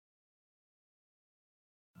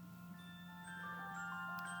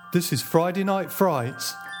This is Friday Night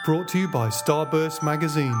Frights, brought to you by Starburst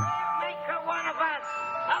magazine. Make her one of us,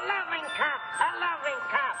 a loving cup, a loving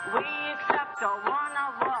cup. We accept her one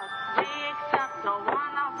of us, we accept her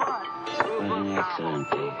one of us.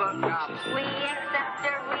 Excellent. We accept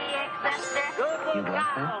her, we accept her. Google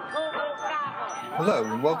gobble, Google gobble. Hello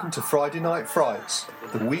and welcome to Friday Night Frights,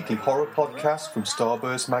 the weekly horror podcast from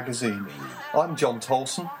Starburst magazine. I'm John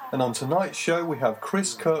Towlson, and on tonight's show we have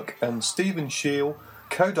Chris Cooke and Stephen Sheil,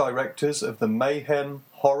 co-directors of the Mayhem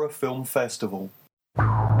Horror Film Festival.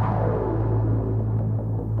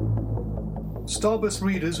 Starburst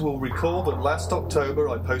readers will recall that last October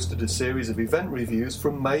I posted a series of event reviews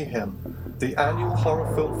from Mayhem, the annual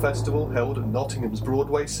horror film festival held at Nottingham's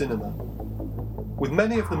Broadway Cinema. With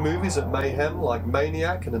many of the movies at Mayhem, like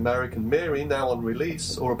Maniac and American Mary, now on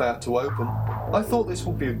release or about to open, I thought this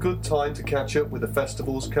would be a good time to catch up with the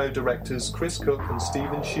festival's co-directors Chris Cooke and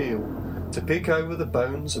Stephen Sheil to pick over the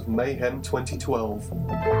bones of Mayhem 2012.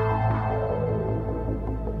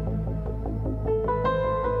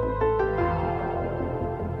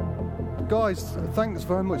 Guys, thanks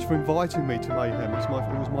very much for inviting me to Mayhem. It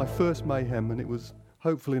was my first Mayhem, and it was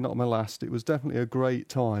hopefully not my last. It was definitely a great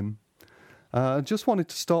time. I just wanted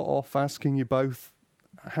to start off asking you both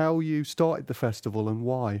how you started the festival and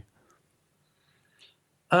why.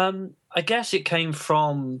 I guess it came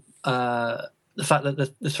from the fact that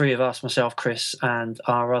the three of us, myself, Chris, and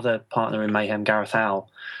our other partner in Mayhem, Gareth Howell,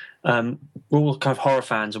 we're all kind of horror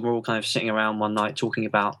fans, and we're all kind of sitting around one night talking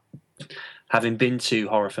about having been to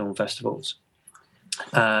horror film festivals.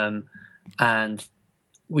 And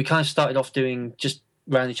we kind of started off doing just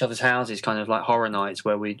around each other's houses, kind of like horror nights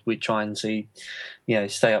where we'd try and see,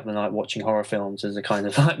 stay up the night watching horror films as a kind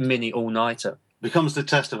of like mini all-nighter. Becomes the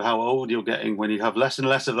test of how old you're getting when you have less and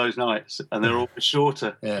less of those nights, and they're all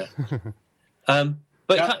shorter. Yeah.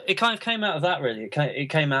 But it kind of came out of that, really. It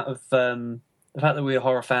came out of the fact that we were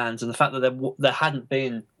horror fans and the fact that there hadn't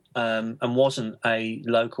been and wasn't a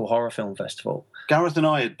local horror film festival. Gareth and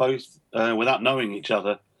I had both, without knowing each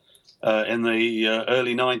other, in the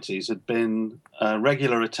early 90s, had been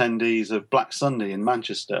regular attendees of Black Sunday in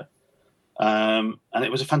Manchester. And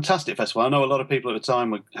it was a fantastic festival. I know a lot of people at the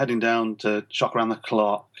time were heading down to Shock Around the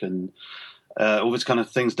Clock and all these kind of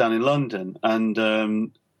things down in London.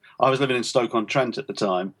 And I was living in Stoke-on-Trent at the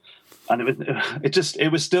time. And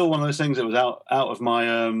it was still one of those things that was out of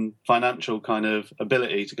my financial kind of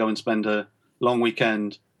ability to go and spend a long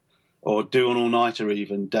weekend or do an all-nighter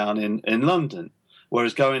even down in London.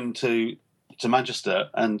 Whereas going to Manchester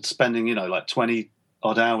and spending, like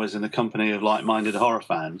 20-odd hours in the company of like-minded horror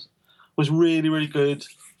fans was really, really good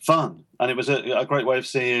fun. And it was a great way of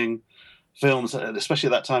seeing films, especially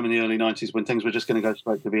at that time in the early 90s when things were just going to go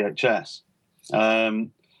straight to VHS.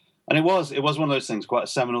 And it was one of those things, quite a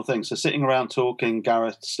seminal thing. So sitting around talking,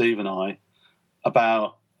 Gareth, Steve and I,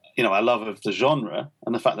 about, our love of the genre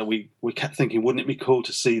and the fact that we kept thinking, wouldn't it be cool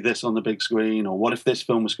to see this on the big screen? Or what if this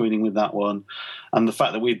film was screening with that one? And the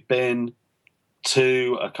fact that we'd been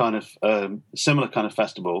to a kind of similar kind of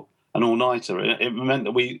festival, an all-nighter, it meant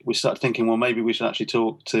that we started thinking, well, maybe we should actually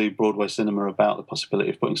talk to Broadway Cinema about the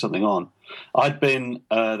possibility of putting something on. I'd been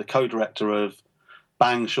the co-director of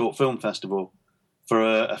Bang Short Film Festival for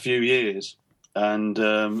a few years,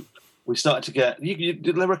 and we started to get...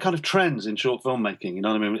 there were kind of trends in short filmmaking, you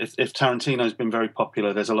know what I mean? If Tarantino's been very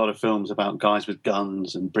popular, there's a lot of films about guys with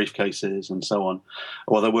guns and briefcases and so on,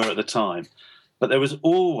 or there were at the time. But there was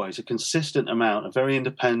always a consistent amount of very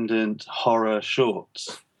independent horror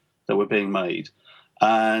shorts that were being made,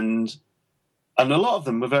 and a lot of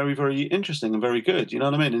them were very, very interesting and very good, you know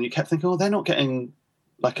what I mean? And you kept thinking, they're not getting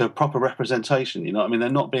like a proper representation, you know what I mean? They're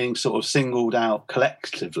not being sort of singled out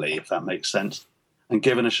collectively, if that makes sense, and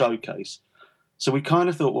given a showcase. So we kind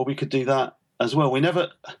of thought, well, we could do that as well. We never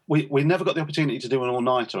got the opportunity to do an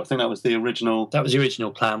all-nighter. I think that was the original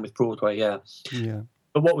plan with Broadway, yeah.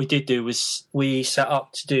 But what we did do was we set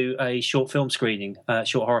up to do a short film screening,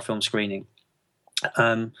 short horror film screening.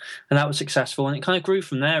 And that was successful, and it kind of grew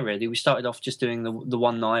from there, really. We started off just doing the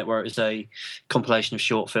one night where it was a compilation of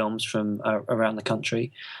short films from around the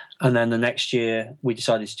country, and then the next year we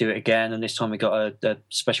decided to do it again, and this time we got a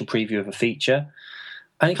special preview of a feature,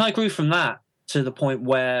 and it kind of grew from that to the point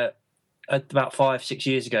where about 5-6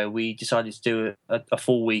 years ago we decided to do a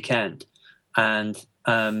full weekend, and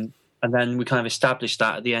then we kind of established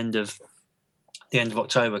that at the end of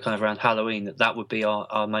October, kind of around Halloween, that would be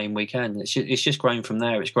our main weekend. It's just grown from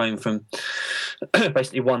there. It's grown from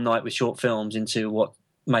basically one night with short films into what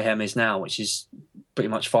Mayhem is now, which is pretty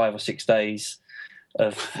much 5 or 6 days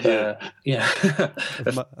of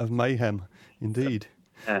of mayhem, indeed.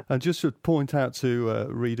 Yeah. And just to point out to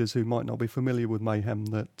readers who might not be familiar with Mayhem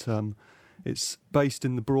that it's based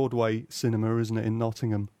in the Broadway cinema, isn't it, in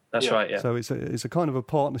Nottingham? That's right, yeah. So it's a kind of a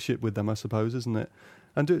partnership with them, I suppose, isn't it?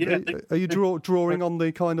 And are you drawing on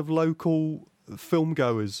the kind of local film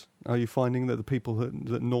goers? Are you finding that the people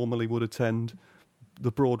that normally would attend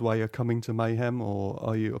the Broadway are coming to Mayhem, or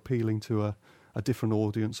are you appealing to a different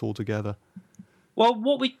audience altogether? Well,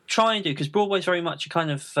 what we try and do, because Broadway's very much a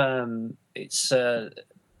kind of it's kind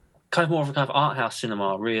of more of a kind of art house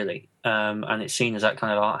cinema, really, and it's seen as that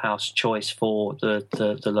kind of art house choice for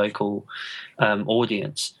the local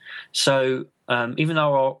audience. So even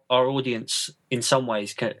though our audience, in some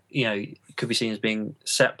ways, could be seen as being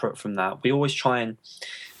separate from that, we always try and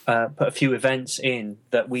put a few events in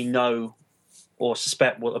that we know or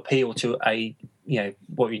suspect will appeal to a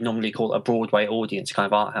what we normally call a Broadway audience, kind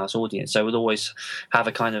of art house audience. So we'd always have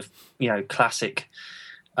a kind of classic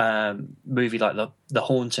movie like The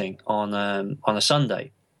Haunting on a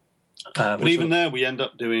Sunday. But even there, we end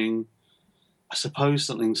up doing, I suppose,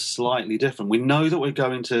 something slightly different. We know that we're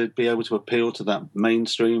going to be able to appeal to that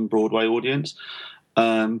mainstream Broadway audience,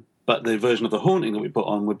 but the version of The Haunting that we put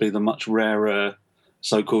on would be the much rarer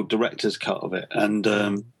so-called director's cut of it. And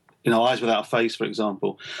Eyes Without a Face, for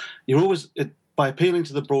example, you're always, by appealing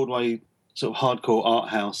to the Broadway sort of hardcore art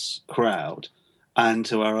house crowd and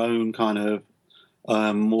to our own kind of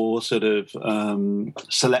more sort of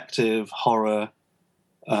selective horror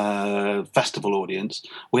festival audience,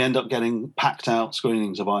 we end up getting packed out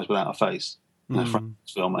screenings of Eyes Without a Face,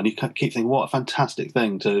 France's film, and you keep thinking, what a fantastic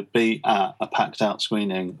thing to be at a packed out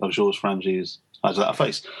screening of Georges Frangi's Eyes Without a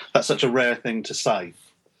Face. That's such a rare thing to say,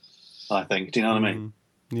 I think. Do you know what I mean?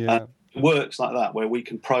 Yeah. It works like that, where we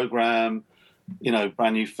can program,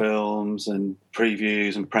 brand new films and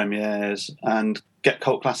previews and premieres and get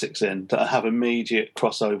cult classics in that have immediate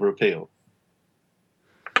crossover appeal.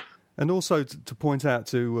 And also to point out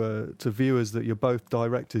to viewers that you're both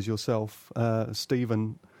directors yourself.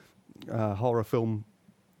 Stephen, horror film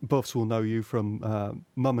buffs will know you from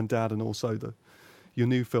Mum and Dad, and also your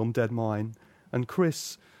new film Dead Mine. And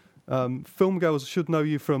Chris, filmgoers should know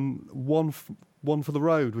you from One for the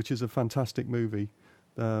Road, which is a fantastic movie.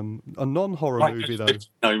 A non-horror movie, though.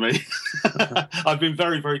 Know me. I've been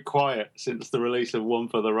very, very quiet since the release of One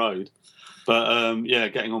for the Road. But,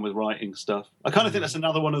 getting on with writing stuff. I kind of think that's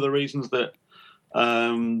another one of the reasons that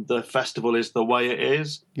the festival is the way it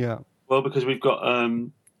is. Yeah. Well, because we've got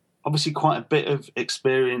obviously quite a bit of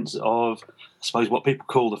experience of, I suppose, what people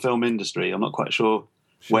call the film industry. I'm not quite sure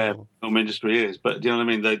where the film industry is, but do you know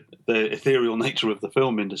what I mean? The ethereal nature of the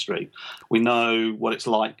film industry. We know what it's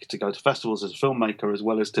like to go to festivals as a filmmaker as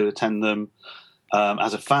well as to attend them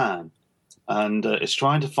as a fan. And it's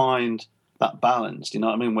trying to find that balance, do you know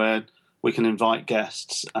what I mean, where we can invite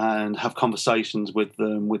guests and have conversations with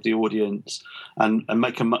them, with the audience, and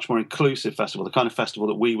make a much more inclusive festival, the kind of festival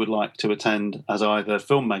that we would like to attend as either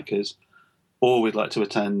filmmakers or we'd like to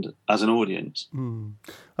attend as an audience.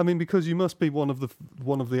 I mean, because you must be one of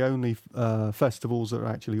the only festivals that are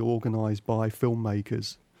actually organised by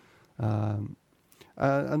filmmakers, and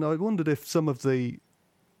I wondered if some of the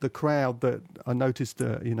crowd that I noticed,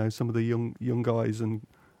 some of the young guys and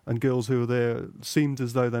girls who are there seemed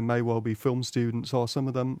as though they may well be film students. Are some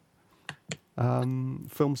of them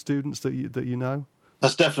film students that you know?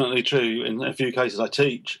 That's definitely true. In a few cases, I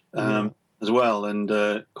teach. As well, and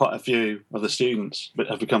quite a few of the students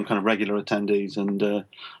have become kind of regular attendees,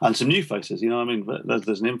 and some new faces. You know what I mean? But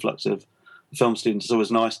there's an influx of film students. It's always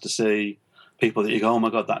nice to see people that you go, oh my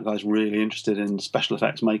god, that guy's really interested in special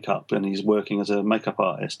effects makeup, and he's working as a makeup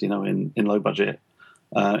artist, in low budget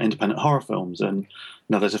independent horror films. And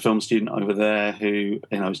there's a film student over there who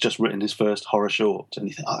has just written his first horror short, and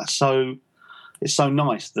you think, it's so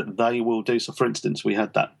nice that they will do so. For instance, we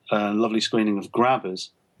had that lovely screening of Grabbers.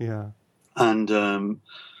 Yeah. And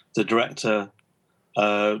the director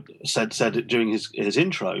said during his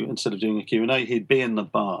intro, instead of doing a Q&A, he'd be in the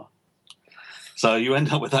bar. So you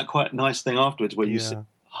end up with that quite nice thing afterwards where you see a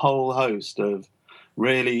whole host of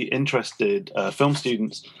really interested film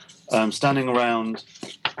students standing around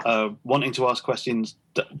wanting to ask questions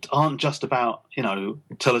that aren't just about,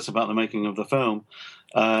 tell us about the making of the film.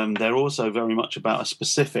 They're also very much about a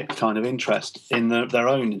specific kind of interest in their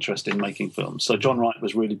own interest in making films. So John Wright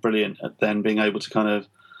was really brilliant at then being able to kind of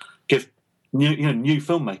give new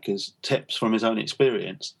filmmakers tips from his own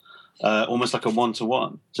experience, almost like a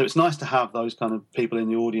one-to-one. So it's nice to have those kind of people in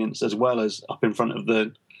the audience as well as up in front of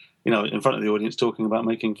the audience talking about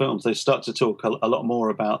making films. They start to talk a lot more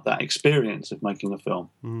about that experience of making a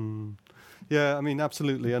film. Yeah, I mean,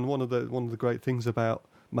 absolutely. And one of the great things about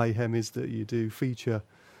Mayhem is that you do feature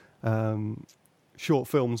short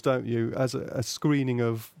films, don't you, as a screening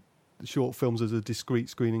of short films as a discrete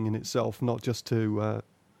screening in itself, not just to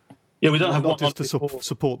we don't have not just to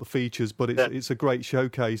support the features, but it's a great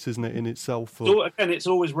showcase, isn't it, in itself? Again, it's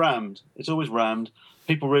always rammed.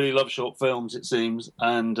 People really love short films, it seems,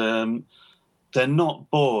 and they're not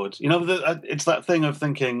bored. It's that thing of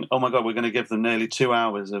thinking, oh my God, we're going to give them nearly 2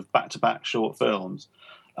 hours of back-to-back short films.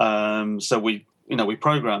 So we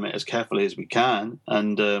program it as carefully as we can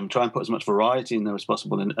and try and put as much variety in there as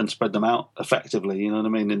possible and spread them out effectively, you know what I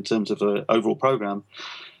mean, in terms of the overall program.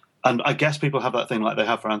 And I guess people have that thing like they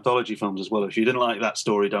have for anthology films as well. If you didn't like that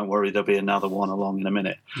story, don't worry, there'll be another one along in a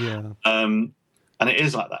minute. Yeah. And it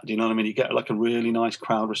is like that, do you know what I mean? You get like a really nice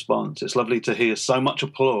crowd response. It's lovely to hear so much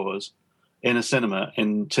applause in a cinema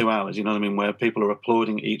in 2 hours, you know what I mean, where people are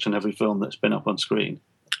applauding each and every film that's been up on screen.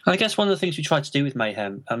 I guess one of the things we try to do with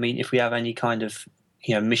Mayhem, I mean, if we have any kind of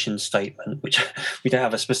mission statement, which we don't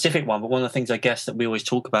have a specific one, but one of the things I guess that we always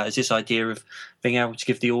talk about is this idea of being able to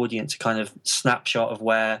give the audience a kind of snapshot of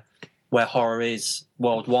where horror is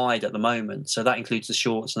worldwide at the moment. So that includes the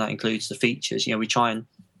shorts and that includes the features. We try and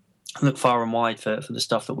look far and wide for the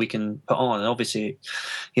stuff that we can put on, and obviously,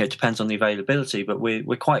 it depends on the availability. But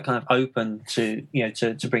we're quite kind of open to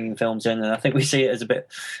to bringing films in, and I think we see it as a bit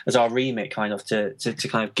as our remit, kind of to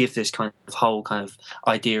kind of give this kind of whole kind of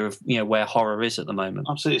idea of where horror is at the moment.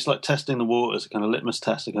 Absolutely, it's like testing the waters, a kind of litmus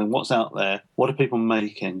test, again, what's out there, what are people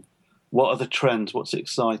making, what are the trends, what's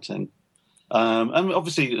exciting, and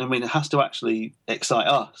obviously, I mean, it has to actually excite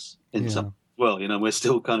us in some as well. We're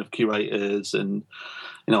still kind of curators and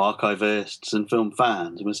archivists and film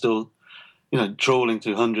fans, and we're still, trawling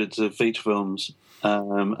through hundreds of feature films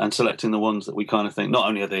and selecting the ones that we kind of think not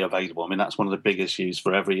only are they available. I mean, that's one of the big issues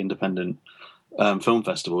for every independent film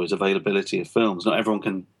festival is availability of films. Not everyone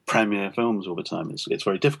can premiere films all the time. It's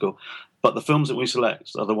very difficult. But the films that we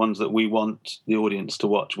select are the ones that we want the audience to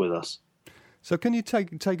watch with us. So can you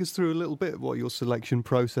take us through a little bit of what your selection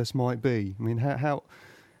process might be? I mean,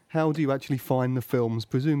 how do you actually find the films?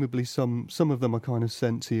 Presumably some of them are kind of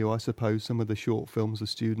sent to you, I suppose. Some of the short films are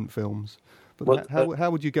student films. But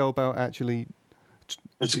how would you go about actually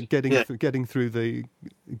getting through the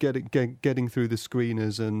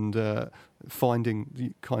screeners and finding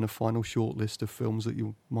the kind of final short list of films that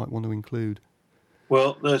you might want to include?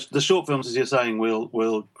 Well, the short films, as you're saying,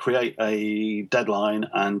 we'll create a deadline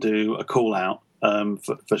and do a call out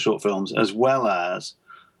for short films, as well as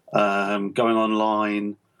going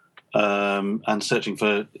online and searching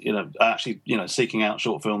for, seeking out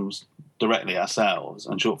short films directly ourselves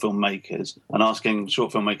and short film makers, and asking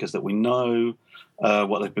short film makers that we know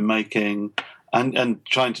what they've been making, and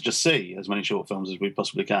trying to just see as many short films as we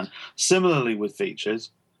possibly can. Similarly with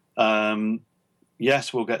features,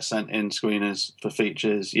 yes, we'll get sent in screeners for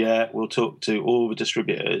features. Yeah, we'll talk to all the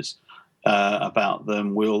distributors about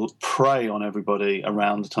them. We'll prey on everybody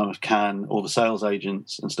around the time of Cannes, all the sales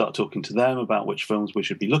agents, and start talking to them about which films we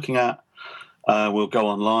should be looking at. We'll go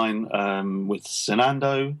online with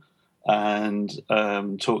Sinando and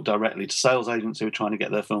talk directly to sales agents who are trying to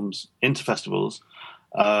get their films into festivals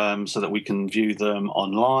so that we can view them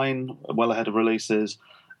online well ahead of releases.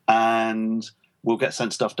 And we'll get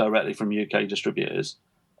sent stuff directly from UK distributors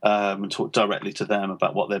and talk directly to them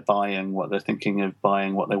about what they're buying, what they're thinking of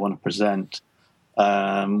buying, what they want to present,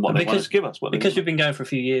 what they want to give us. Because we've been going for a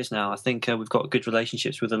few years now, I think we've got good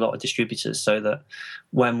relationships with a lot of distributors, so that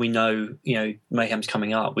when we know, Mayhem's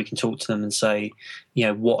coming up, we can talk to them and say,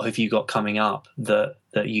 what have you got coming up that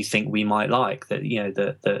you think we might like, that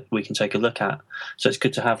that we can take a look at. So it's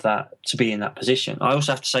good to have that, to be in that position. I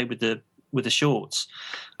also have to say with the shorts,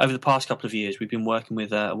 over the past couple of years, we've been working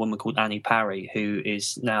with a woman called Annie Parry, who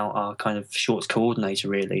is now our kind of shorts coordinator,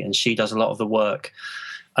 really, and she does a lot of the work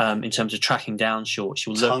in terms of tracking down shorts.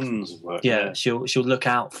 Tons of work. Yeah, she'll look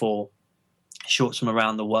out for shorts from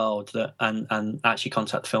around the world and actually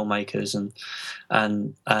contact filmmakers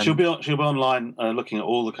and she'll be online looking at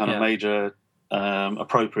all the kind of major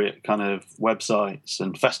appropriate kind of websites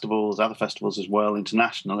and festivals, other festivals as well,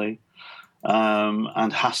 internationally,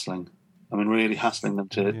 and hassling. I mean, really hassling them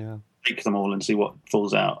to take them all and see what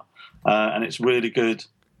falls out. And it's really good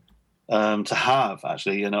to have,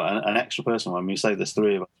 actually, an extra person. When we say there's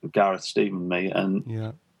three of us, with Gareth, Steve and me, and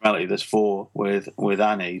in reality there's four with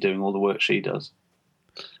Annie doing all the work she does.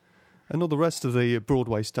 And all the rest of the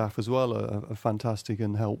Broadway staff as well are fantastic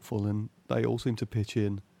and helpful, and they all seem to pitch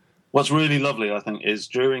in. What's really lovely, I think, is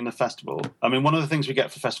during the festival. I mean, one of the things we get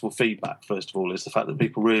for festival feedback, first of all, is the fact that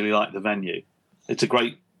people really like the venue. It's a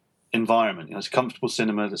great environment. It's a comfortable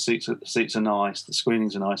cinema. The seats are nice. The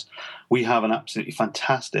screenings are nice. We have an absolutely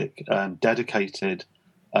fantastic, dedicated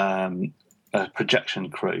projection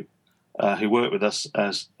crew who work with us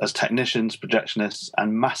as technicians, projectionists,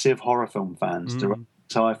 and massive horror film fans throughout the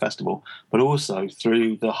entire festival, but also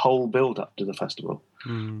through the whole build-up to the festival.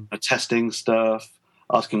 Testing stuff,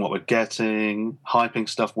 asking what we're getting, hyping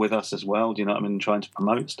stuff with us as well, do you know what I mean, trying to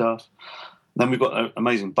promote stuff. Then we've got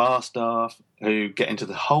amazing bar staff who get into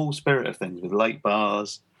the whole spirit of things with late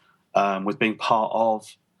bars, with being part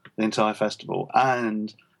of the entire festival.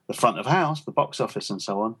 And the front of house, the box office and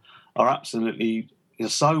so on, are absolutely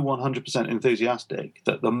so 100% enthusiastic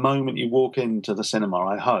that the moment you walk into the cinema,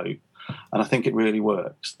 I hope, and I think it really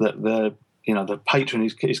works, that the patron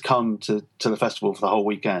who's come to the festival for the whole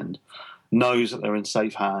weekend knows that they're in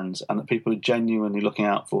safe hands and that people are genuinely looking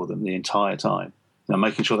out for them the entire time.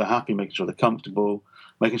 Making sure they're happy, making sure they're comfortable,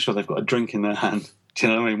 making sure they've got a drink in their hand. Do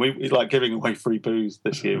you know what I mean? We like giving away free booze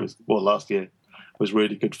this year, last year was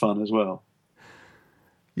really good fun as well.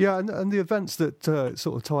 Yeah, and the events that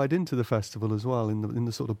sort of tied into the festival as well, in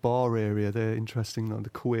the sort of bar area, they're interesting, like the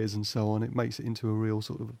quiz and so on. It makes it into a real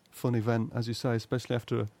sort of fun event, as you say, especially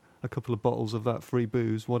after a couple of bottles of that free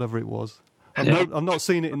booze, whatever it was. I've not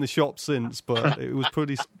seen it in the shop since, but it was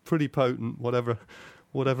pretty potent, whatever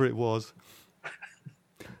it was.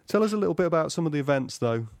 Tell us a little bit about some of the events,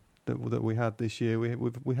 though, that we had this year.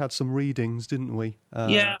 We had some readings, didn't we?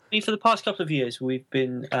 For the past couple of years, we've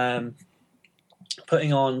been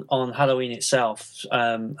putting on Halloween itself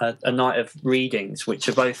a night of readings, which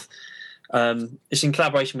are both it's in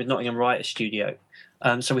collaboration with Nottingham Writers Studio.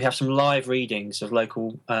 So we have some live readings of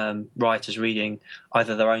local writers reading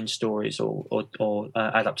either their own stories or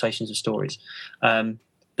adaptations of stories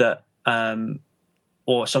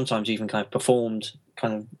or sometimes even kind of performed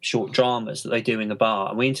kind of short dramas that they do in the bar,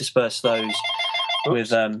 and we intersperse those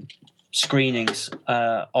with screenings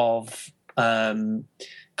of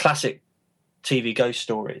classic TV ghost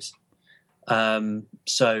stories.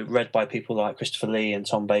 So read by people like Christopher Lee and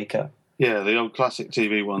Tom Baker. Yeah, the old classic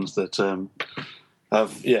TV ones that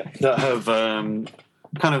have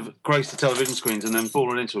kind of graced the television screens and then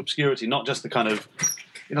fallen into obscurity. Not just the kind of,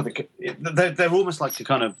 they're almost like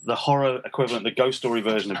the horror equivalent, the ghost story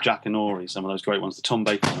version of Jack and Ori, some of those great ones, the Tom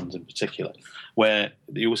Baker ones in particular, where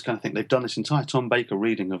you always kind of think they've done this entire Tom Baker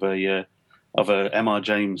reading of a M.R.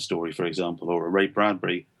 James story, for example, or a Ray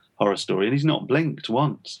Bradbury horror story, and he's not blinked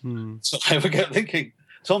once. So I ever get thinking,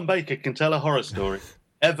 Tom Baker can tell a horror story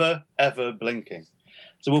ever blinking.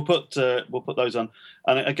 So we'll put those on,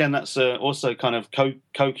 and again, that's also kind of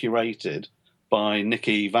co-curated by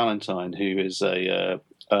Nikki Valentine, who is a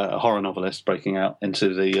horror novelist breaking out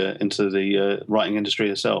into the writing industry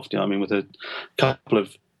herself. Do you know what I mean? With a couple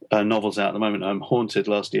of novels out at the moment. Haunted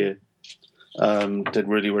last year did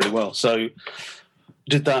really, really well. So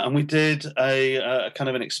did that, and we did a kind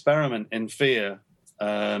of an experiment in fear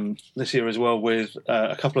this year as well with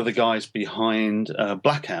a couple of the guys behind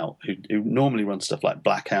Blackout, who normally run stuff like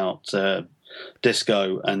Blackout,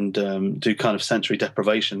 disco, and do kind of sensory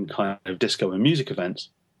deprivation kind of disco and music events.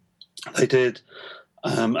 They did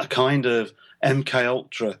a kind of MK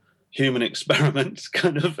Ultra human experiment.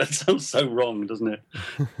 Kind of, it sounds so wrong, doesn't it?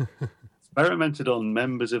 Experimented on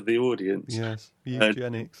members of the audience. Yes,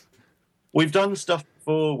 eugenics. We've done stuff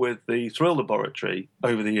before with the Thrill Laboratory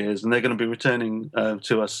over the years, and they're going to be returning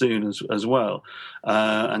to us soon as well.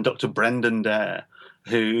 And Dr. Brendan Dare,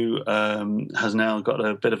 who has now got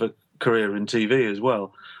a bit of a career in TV as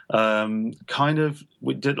well.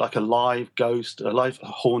 We did like a live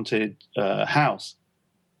haunted house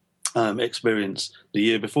experience the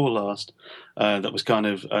year before last that was kind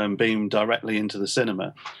of beamed directly into the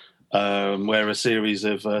cinema. Where a series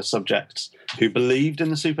of subjects who believed in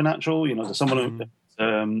the supernatural, someone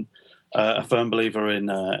who a firm believer in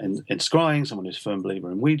scrying, someone who's a firm believer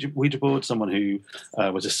in Ouija boards, someone who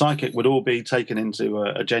was a psychic, would all be taken into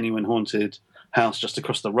a genuine haunted house just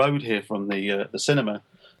across the road here from the cinema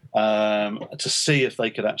to see if they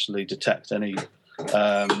could actually detect any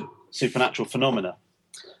supernatural phenomena,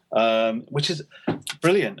 which is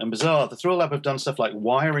brilliant and bizarre. The Thrill Lab have done stuff like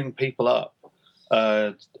wiring people up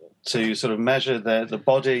to sort of measure the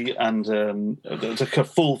body and the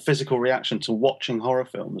full physical reaction to watching horror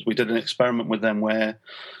films. We did an experiment with them where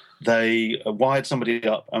they wired somebody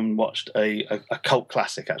up and watched a cult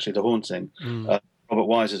classic, actually, The Haunting, Robert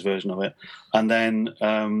Wise's version of it, and then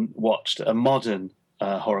watched a modern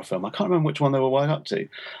horror film. I can't remember which one they were wired up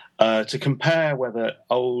to compare whether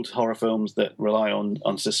old horror films that rely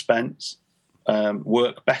on suspense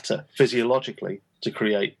work better physiologically to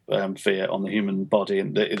create fear on the human body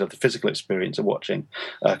and the physical experience of watching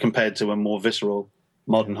compared to a more visceral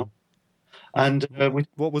modern horror. And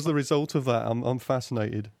what was the result of that? I'm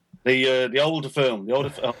fascinated. The older film,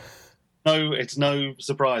 it's no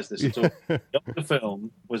surprise this at all. The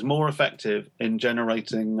film was more effective in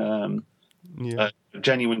generating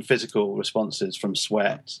genuine physical responses, from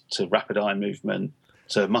sweat to rapid eye movement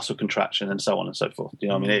to muscle contraction and so on and so forth. You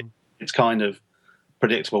know what I mean? It's kind of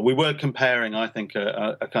predictable. We were comparing, I think,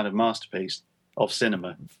 a kind of masterpiece of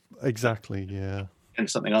cinema. Exactly, yeah. And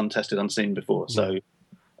something untested, unseen before. So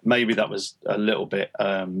maybe that was a little bit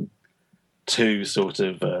too sort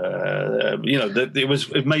of,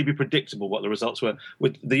 it may be predictable what the results were.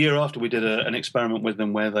 The year after, we did an experiment with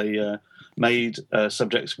them where they made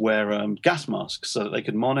subjects wear gas masks so that they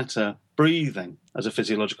could monitor breathing as a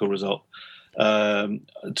physiological result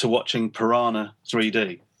to watching Piranha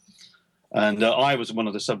 3D. And I was one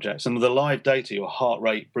of the subjects. And the live data, your heart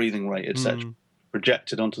rate, breathing rate, etc.,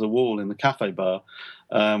 projected onto the wall in the cafe bar,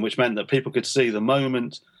 which meant that people could see the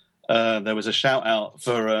moment there was a shout out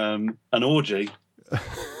for an orgy.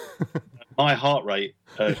 My heart rate.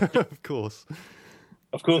 Of course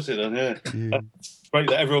it does, yeah. It's great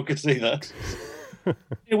that everyone could see that.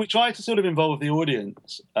 We tried to sort of involve the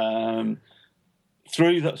audience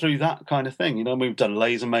through that kind of thing. You know, we've done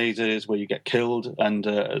laser mazes where you get killed and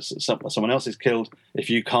someone else is killed if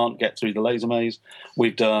you can't get through the laser maze.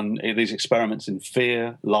 We've done these experiments in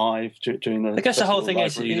fear live during the. I guess the whole thing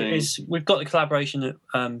is we've got the collaboration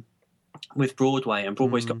with Broadway, and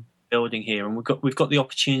Broadway's got a building here, and we've got the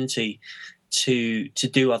opportunity to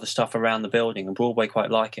do other stuff around the building, and Broadway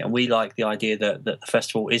quite like it, and we like the idea that the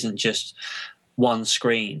festival isn't just one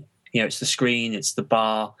screen. You know, it's the screen, it's the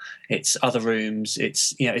bar, it's other rooms.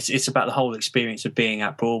 It's about the whole experience of being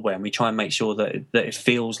at Broadway, and we try and make sure that it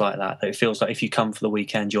feels like that. That it feels like if you come for the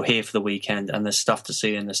weekend, you're here for the weekend, and there's stuff to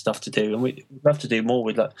see and there's stuff to do. And we'd love to do more.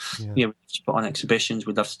 We'd like, we'd put on exhibitions.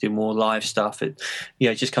 We'd love to do more live stuff. It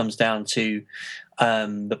just comes down to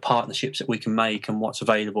the partnerships that we can make and what's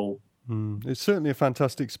available. It's certainly a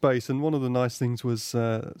fantastic space, and one of the nice things was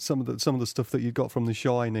some of the stuff that you got from The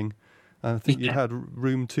Shining. I think you had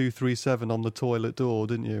room 237 on the toilet door,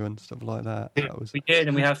 didn't you, and stuff like that. We did,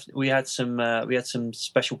 and we had some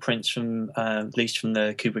special prints from released from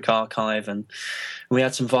the Kubrick archive, and we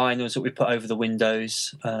had some vinyls that we put over the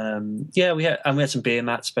windows. We had some beer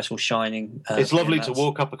mats, special Shining. It's lovely to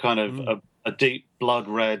walk up a kind of a deep blood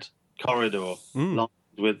red corridor lined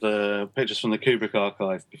with pictures from the Kubrick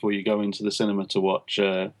archive before you go into the cinema to watch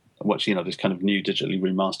this kind of new digitally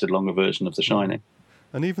remastered longer version of The Shining.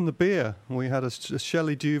 And even the beer, we had a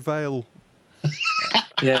Shelley Duval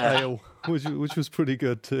ale, which was pretty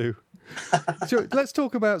good too. So let's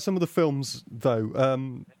talk about some of the films, though.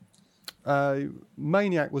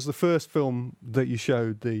 Maniac was the first film that you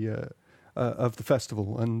showed of the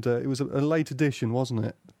festival, and it was a late edition, wasn't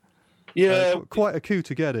it? Yeah. Quite a coup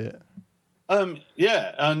to get it. And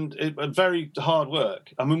very hard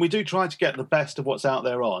work. I mean, we do try to get the best of what's out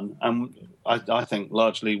there on, and I think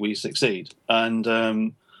largely we succeed.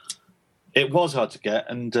 And it was hard to get,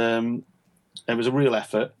 and it was a real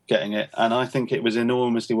effort getting it, and I think it was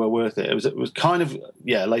enormously well worth it. It was kind of,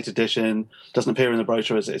 late edition, doesn't appear in the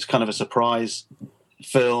brochure, it's kind of a surprise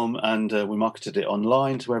film, and we marketed it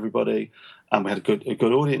online to everybody, and we had a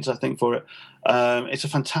good audience, I think, for it. It's a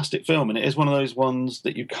fantastic film, and it is one of those ones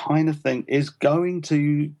that you kind of think is going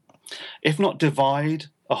to, if not divide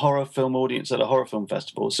a horror film audience at a horror film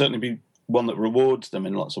festival, certainly be one that rewards them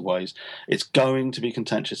in lots of ways. It's going to be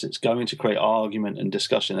contentious. It's going to create argument and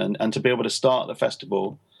discussion, and to be able to start the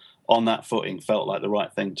festival on that footing felt like the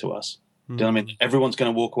right thing to us. Do you know what I mean? Everyone's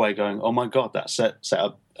going to walk away going, "Oh my God, that set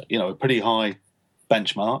up a pretty high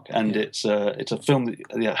benchmark," and it's a film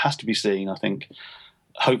that has to be seen, I think,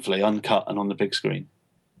 hopefully uncut and on the big screen.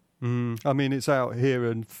 I mean, it's out here,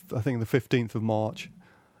 and I think the 15th of March.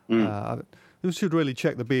 We should really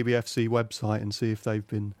check the BBFC website and see if they've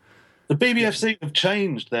been. The BBFC have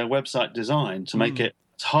changed their website design to make it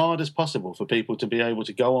as hard as possible for people to be able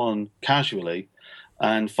to go on casually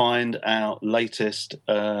and find out latest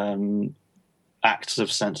acts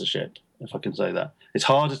of censorship, if I can say that. It's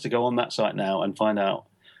harder to go on that site now and find out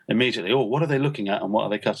immediately, what are they looking at and what are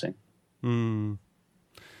they cutting? I'm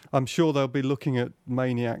sure they'll be looking at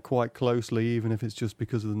Maniac quite closely, even if it's just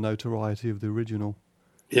because of the notoriety of the original.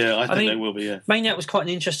 Yeah, I think they will be. Yeah, Maniac was quite an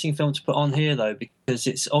interesting film to put on here, though, because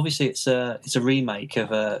it's a remake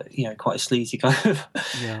of a quite a sleazy kind of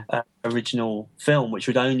original film, which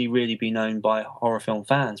would only really be known by horror film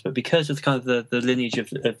fans. But because of the lineage of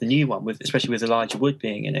the new one, especially with Elijah Wood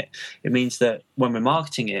being in it, it means that when we're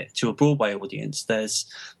marketing it to a Broadway audience, there's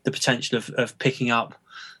the potential of picking up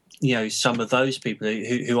some of those people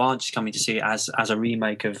who aren't just coming to see it as a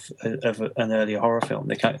remake of an earlier horror film.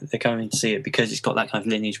 They're coming to see it because it's got that kind of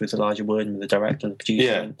lineage with Elijah Wood and with the director and the producer.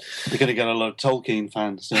 Yeah, they're going to get a lot of Tolkien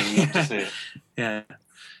fans to see it. Yeah,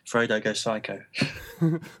 Frodo goes psycho.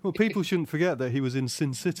 Well, people shouldn't forget that he was in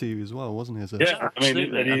Sin City as well, wasn't he? Yeah, I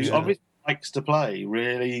mean, he obviously likes to play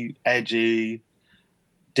really edgy,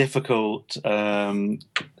 difficult,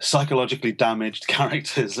 psychologically damaged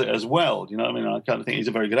characters as well. You know what I mean? I kind of think he's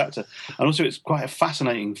a very good actor. And also it's quite a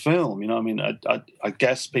fascinating film. You know what I mean? I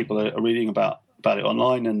guess people are reading about it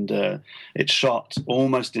online, and it's shot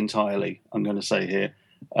almost entirely, I'm going to say here,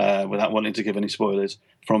 without wanting to give any spoilers,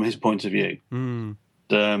 from his point of view.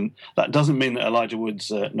 That doesn't mean that Elijah Wood's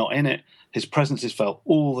not in it. His presence is felt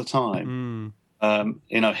all the time.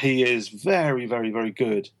 He is very, very, very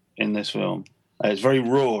good in this film. It's very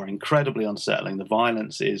raw, incredibly unsettling. The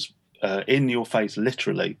violence is in your face,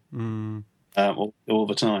 literally, all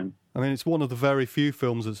the time. I mean, it's one of the very few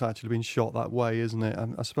films that's actually been shot that way, isn't it?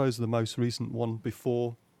 I suppose the most recent one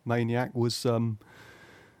before Maniac was Enter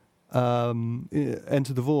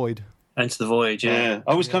the Void. Enter the Void, yeah.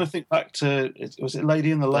 I always kind of think back to, was it Lady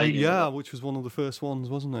in the Lake? Yeah, which was one of the first ones,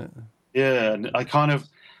 wasn't it? Yeah, and I kind of...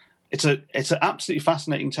 It's an absolutely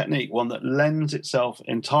fascinating technique, one that lends itself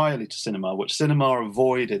entirely to cinema, which cinema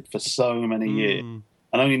avoided for so many years, and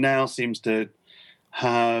only now seems to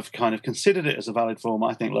have kind of considered it as a valid form,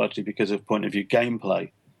 I think largely because of point of view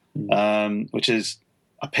gameplay, which is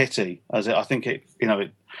a pity, as I think it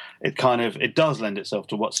does lend itself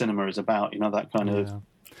to what cinema is about, that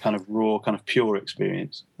kind of raw, kind of pure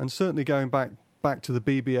experience. And certainly going back to the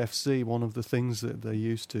BBFC, one of the things that they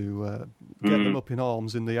used to get them up in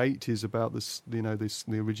arms in the 80s about this,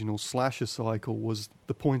 the original slasher cycle was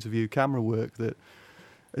the point of view camera work that,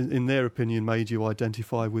 in their opinion, made you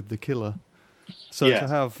identify with the killer. So to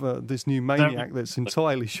have this new Maniac that's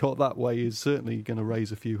entirely shot that way is certainly going to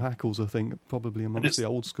raise a few hackles, I think, probably amongst the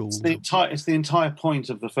old school. It's the entire point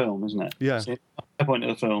of the film, isn't it? Yeah. The entire point of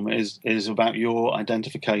the film is about your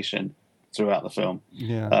identification throughout the film.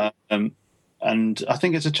 Yeah. And I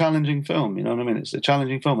think it's a challenging film, you know what I mean? It's a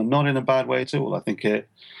challenging film, and not in a bad way at all. I think it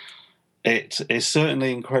is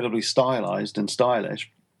certainly incredibly stylized and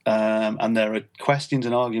stylish, and there are questions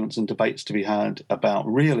and arguments and debates to be had about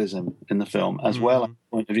realism in the film, as well as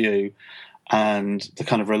point of view, and the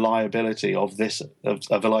kind of reliability of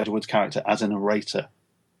Elijah Wood's character as a narrator.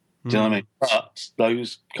 Do you know what I mean? But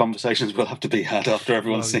those conversations will have to be had after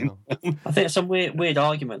everyone's seen them. I think it's some weird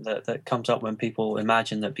argument that comes up when people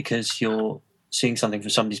imagine that because you're seeing something from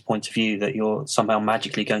somebody's point of view that you're somehow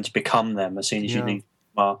magically going to become them as soon as you leave.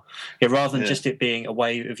 Rather than just it being a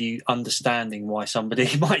way of you understanding why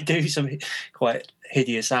somebody might do some quite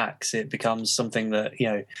hideous acts, it becomes something that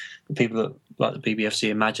the people that like the BBFC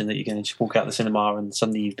imagine that you're going to just walk out the cinema and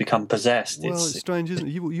suddenly you've become possessed. Well, it's strange, isn't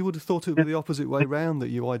it? You would have thought it would be the opposite way round, that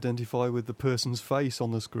you identify with the person's face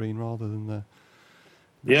on the screen rather than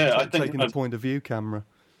I think taking the point of view camera.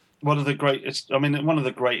 One of the greatest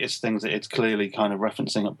things that it's clearly kind of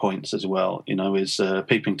referencing at points as well, is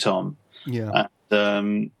Peeping Tom. Yeah.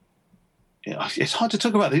 And it's hard to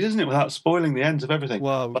talk about these, isn't it, without spoiling the ends of everything.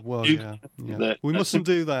 Well, yeah. We mustn't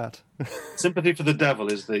do that. Sympathy for the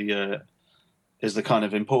devil is the kind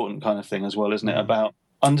of important kind of thing as well, isn't it? About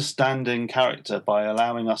understanding character by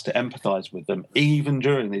allowing us to empathise with them, even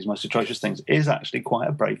during these most atrocious things, is actually quite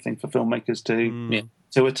a brave thing for filmmakers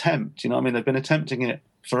to attempt. You know what I mean? They've been attempting it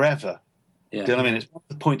forever. Yeah. Do you know what I mean? It's one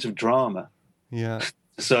of the points of drama. Yeah.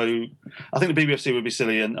 So I think the BBFC would be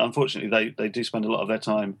silly, and unfortunately they do spend a lot of their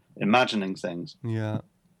time imagining things. Yeah.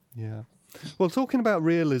 Well, talking about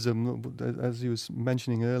realism, as you was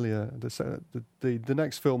mentioning earlier, the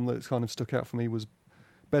next film that kind of stuck out for me was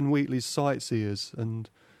Ben Wheatley's Sightseers, and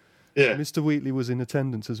Mr. Wheatley was in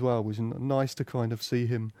attendance as well, which was nice to kind of see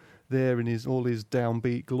him there in all his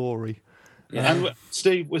downbeat glory. Yeah. And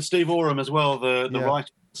with Steve Oram as well, the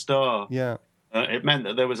writer star. Yeah. It meant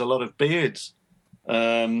that there was a lot of beards.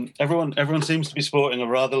 Everyone seems to be sporting a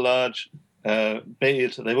rather large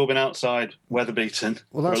beard. They've all been outside, weather beaten.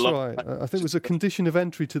 Well, that's right. I think it was a condition of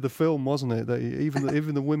entry to the film, wasn't it? That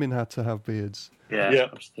even the women had to have beards. Yeah,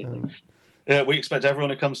 absolutely. Yeah, we expect everyone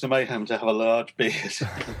who comes to Mayhem to have a large beard.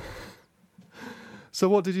 So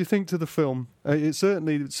what did you think to the film? It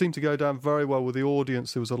certainly seemed to go down very well with the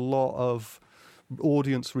audience. There was a lot of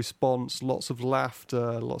audience response, lots of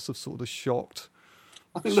laughter, lots of sort of shocked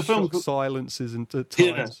silences at times.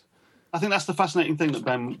 Yeah. I think that's the fascinating thing that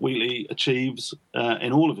Ben Wheatley achieves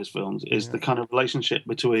in all of his films, is the kind of relationship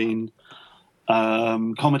between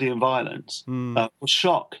comedy and violence, or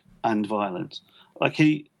shock and violence. Like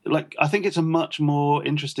I think it's a much more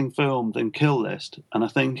interesting film than Kill List, and I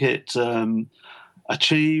think it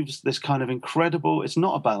achieves this kind of incredible. It's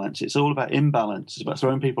not a balance; it's all about imbalance. It's about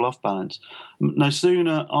throwing people off balance. No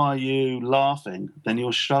sooner are you laughing than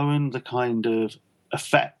you're showing the kind of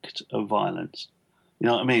effect of violence. You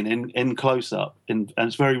know what I mean? In close up, and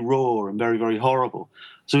it's very raw and very, very horrible.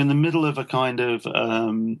 So in the middle of a kind of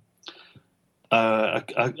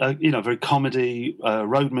very comedy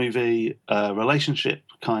road movie relationship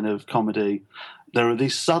kind of comedy, there are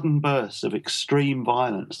these sudden bursts of extreme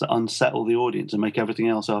violence that unsettle the audience and make everything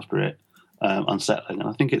else after it unsettling. And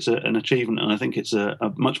I think it's an achievement, and I think it's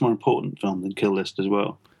a much more important film than Kill List as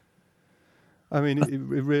well. I mean,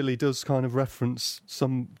 it really does kind of reference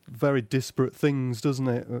some very disparate things, doesn't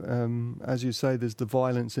it? As you say, there's the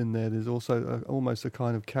violence in there. There's also almost a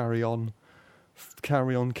kind of carry-on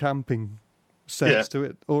camping sense to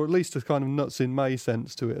it, or at least a kind of nuts in May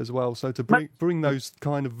sense to it as well. So to bring those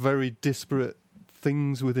kind of very disparate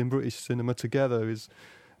things within British cinema together is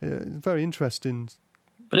very interesting.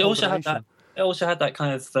 But it also had that. It also had that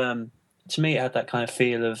kind of. To me, it had that kind of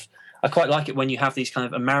feel of. I quite like it when you have these kind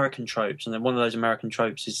of American tropes, and then one of those American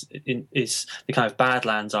tropes is the kind of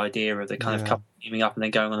Badlands idea of the kind of couple teaming up and then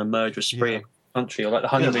going on a murderous spree across the country, or like the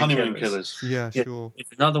Honeymoon Killers. Yeah, sure.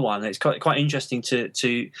 It's another one. It's quite interesting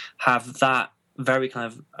to have that very kind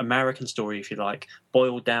of American story, if you like,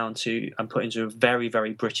 boiled down to and put into a very,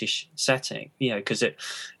 very British setting, because it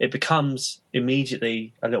becomes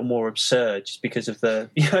immediately a little more absurd just because of the,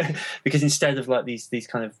 because instead of like these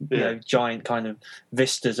kind of, giant kind of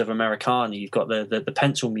vistas of Americana, you've got the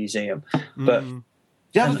pencil museum. But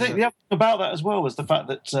the other thing about that as well was the fact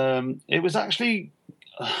that it was actually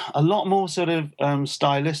a lot more sort of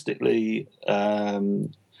stylistically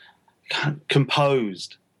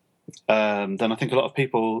composed than I think a lot of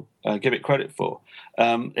people give it credit for.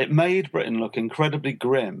 It made Britain look incredibly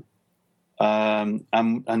grim and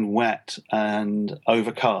wet and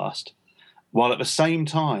overcast, while at the same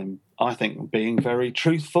time, I think, being very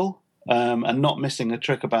truthful and not missing a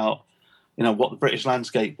trick about what the British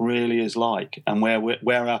landscape really is like and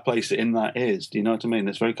where our place in that is. Do you know what I mean?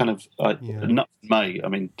 It's very kind of Nuts in May. I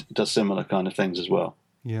mean, it does similar kind of things as well.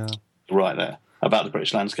 Yeah, right there about the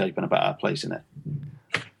British landscape and about our place in it.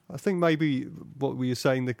 I think maybe what we were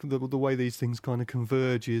saying, the way these things kind of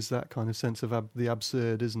converge is that kind of sense of the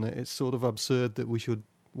absurd, isn't it? It's sort of absurd that we should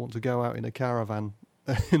want to go out in a caravan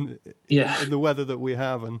in the weather that we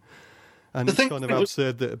have, and it's kind of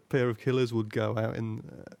absurd that a pair of killers would go out in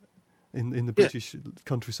the British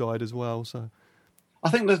countryside as well. So I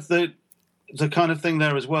think that the kind of thing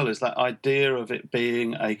there as well is that idea of it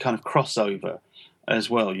being a kind of crossover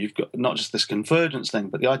as well. You've got not just this convergence thing,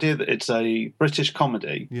 but the idea that it's a British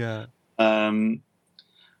comedy that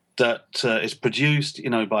is produced,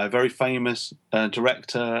 by a very famous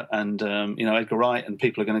director, and Edgar Wright, and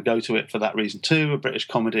people are going to go to it for that reason too. A British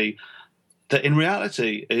comedy that, in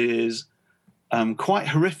reality, is quite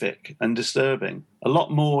horrific and disturbing. A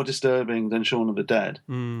lot more disturbing than Shaun of the Dead.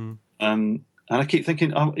 And I keep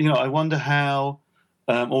thinking, I wonder how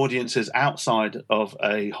audiences outside of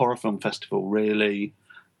a horror film festival really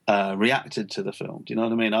reacted to the film. Do you know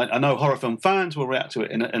what I mean? I know horror film fans will react to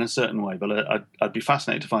it in a certain way, but I'd be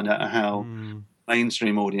fascinated to find out how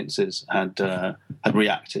mainstream audiences had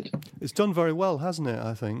reacted. It's done very well, hasn't it?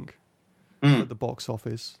 I think at the box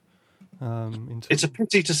office. It's a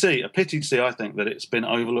pity to see. I think that it's been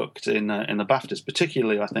overlooked in the BAFTAs,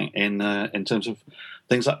 particularly I think in terms of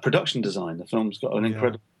things like production design. The film's got an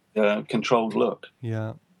incredible controlled look.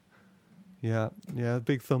 Yeah.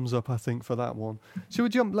 Big thumbs up, I think, for that one.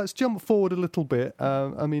 Let's jump forward a little bit.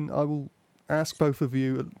 I will ask both of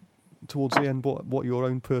you towards the end what your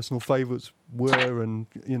own personal favourites were, and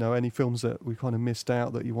any films that we kind of missed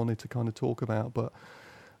out that you wanted to kind of talk about. But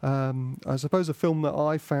I suppose a film that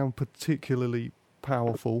I found particularly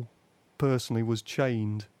powerful, personally, was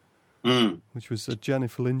Chained, which was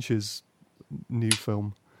Jennifer Lynch's new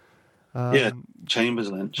film.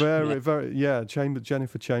 Chambers Lynch.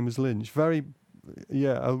 Jennifer Chambers Lynch. I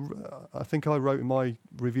think I wrote in my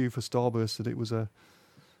review for Starburst that it was a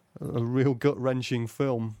real gut-wrenching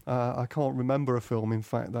film. I can't remember a film, in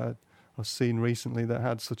fact, that I've seen recently that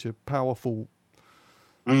had such a powerful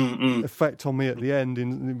effect on me at the end,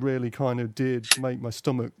 and it really kind of did make my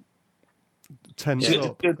stomach tense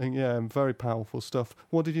up. And very powerful stuff.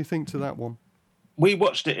 What did you think to that one? We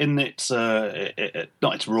watched it in its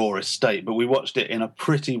not its rawest state, but we watched it in a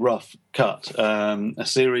pretty rough cut. A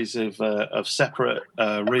series of separate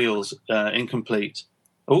reels, incomplete.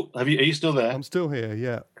 Oh, are you still there? I'm still here.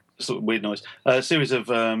 Yeah. Sort of weird noise. A series of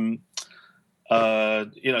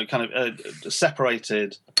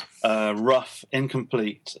separated rough,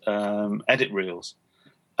 incomplete edit reels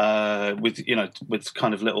with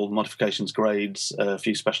kind of little modifications, grades, a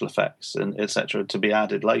few special effects, and etc. to be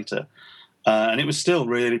added later. And it was still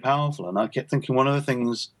really powerful. And I kept thinking one of the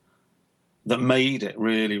things that made it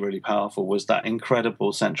really, really powerful was that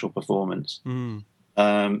incredible central performance.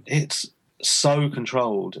 It's so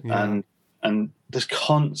controlled, and this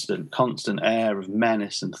constant air of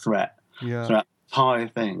menace and threat throughout the entire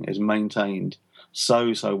thing is maintained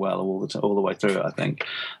so well all the way through it, I think.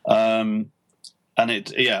 And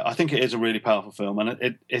I think it is a really powerful film,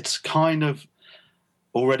 and it's kind of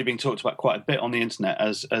already been talked about quite a bit on the internet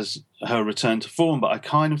as her return to form, but I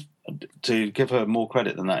kind of, to give her more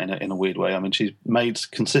credit than that in a weird way. I mean, she's made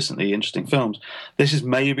consistently interesting films. This is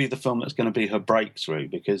maybe the film that's going to be her breakthrough,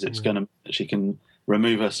 because it's she can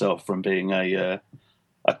remove herself from being a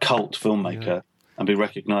cult filmmaker and be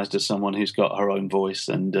recognised as someone who's got her own voice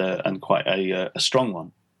and quite a strong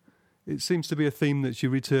one. It seems to be a theme that she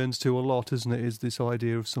returns to a lot, isn't it? Is this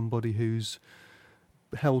idea of somebody who's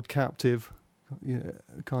held captive,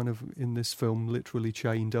 kind of in this film, literally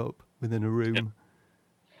chained up within a room. Yep.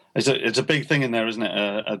 It's a big thing in there, isn't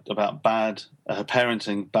it? About bad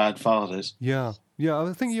parenting, bad fathers. Yeah.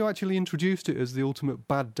 I think you actually introduced it as the ultimate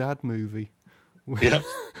bad dad movie. Yeah.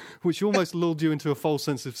 Which almost lulled you into a false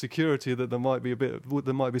sense of security that there might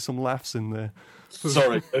be some laughs in there.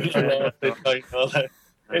 Sorry.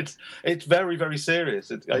 It's very, very serious.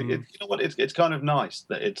 You know what? It's kind of nice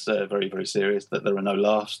that it's very, very serious, that there are no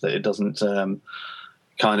laughs, that it doesn't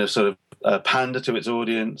kind of sort of pander to its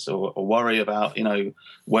audience or worry about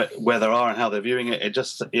where they are and how they're viewing it. It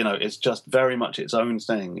just it's just very much its own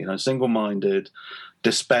thing. Single-minded,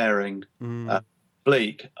 despairing,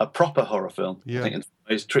 bleak, a proper horror film. Yeah. I think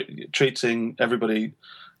it's treating everybody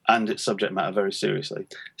and its subject matter very seriously.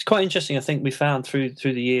 It's quite interesting. I think we found through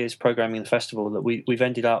the years programming the festival that we've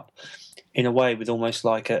ended up in a way with almost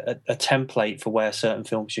like a template for where certain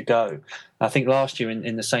films should go. I think last year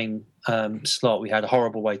in the same slot we had A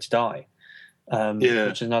Horrible Way to Die,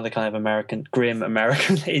 which is another kind of grim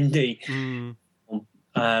American indie.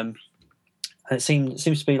 And it seems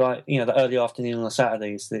to be like, the early afternoon on a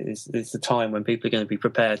Saturday is the time when people are going to be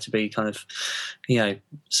prepared to be kind of,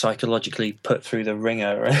 psychologically put through the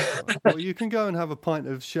ringer. Well, you can go and have a pint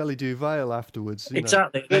of Shelley Duvale afterwards.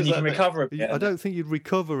 Exactly. Then you can recover a bit. I don't think you'd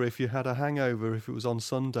recover if you had a hangover if it was on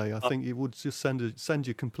Sunday. I think it would just send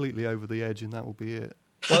you completely over the edge, and that will be it.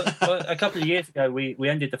 Well, a couple of years ago, we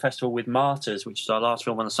ended the festival with Martyrs, which is our last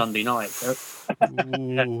film on a Sunday night.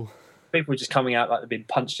 Ooh. People were just coming out like they'd been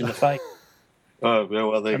punched in the face. Oh,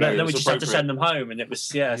 well, there you go. Then we just had to send them home, and it was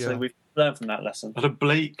so we've learned from that lesson. What a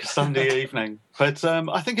bleak Sunday evening. But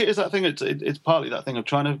I think it is that thing. It's partly that thing of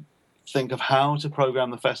trying to think of how to program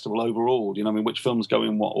the festival overall. Which films go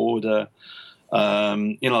in what order?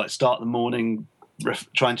 Like start the morning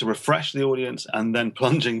trying to refresh the audience and then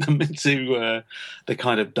plunging them into the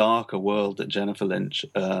kind of darker world that Jennifer Lynch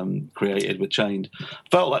created with Chained.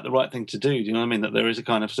 Felt like the right thing to do. Do you know what I mean? That there is a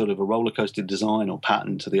kind of sort of a roller coaster design or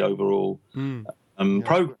pattern to the overall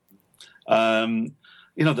program.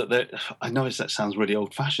 That I know that sounds really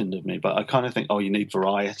old fashioned of me, but I kind of think, you need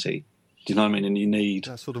variety. Do you know what I mean? And you need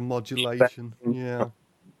that sort of modulation.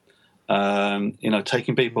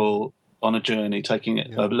 Taking people on a journey, taking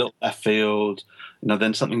it a little left field,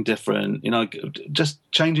 then something different, just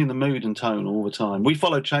changing the mood and tone all the time. We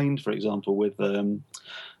followed Chained, for example, with a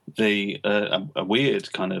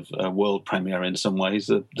weird kind of world premiere in some ways,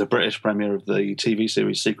 the British premiere of the TV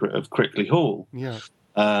series Secret of Crickley Hall,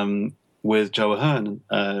 with Joe Ahern,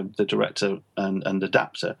 the director and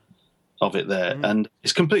adapter of it there. And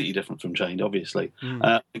it's completely different from Chained, obviously.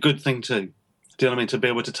 A good thing too. Do you know what I mean? To be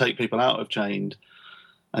able to take people out of Chained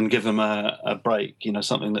and give them a break,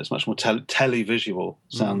 something that's much more televisual.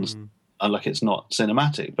 Sounds like it's not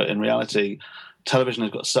cinematic, but in reality, television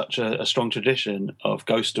has got such a strong tradition of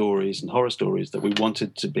ghost stories and horror stories that we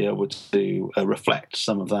wanted to be able to reflect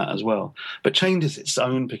some of that as well. But Chained is its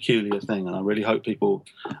own peculiar thing, and I really hope people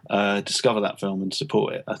discover that film and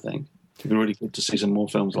support it, I think. It'd be really good to see some more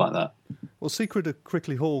films like that. Well, Secret of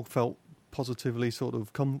Crickley Hall felt positively sort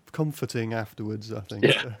of comforting afterwards, I think.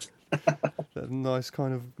 Yeah. That nice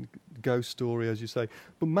kind of ghost story, as you say.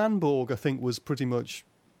 But Manborg, I think, was pretty much...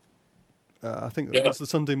 I think that was the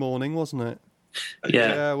Sunday morning, wasn't it?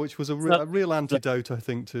 Yeah, which was a real antidote, I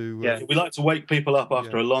think, to... we like to wake people up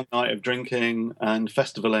after a long night of drinking and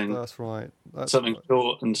festivaling. That's right. Something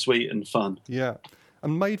short and sweet and fun. Yeah.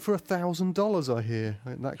 And made for $1,000, I hear.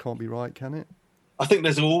 That can't be right, can it? I think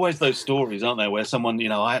there's always those stories, aren't there, where someone,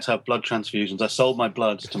 I had to have blood transfusions. I sold my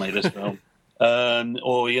blood to make this film.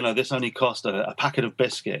 Or, this only cost a packet of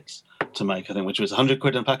biscuits. to make, I think, which was 100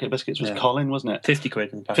 quid in a packet of biscuits. Was Colin, wasn't it? 50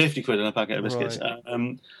 quid in a packet. 50 quid in a packet of biscuits.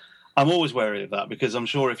 Right. I'm always wary of that because I'm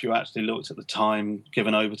sure if you actually looked at the time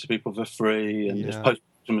given over to people for free and if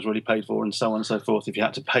post-production was really paid for and so on and so forth, if you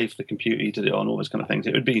had to pay for the computer you did it on, all those kind of things,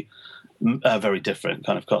 it would be a very different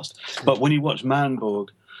kind of cost. But when you watch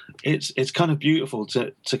Manborg, it's kind of beautiful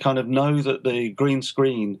to kind of know that the green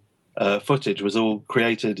screen footage was all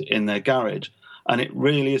created in their garage. And it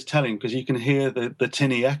really is telling because you can hear the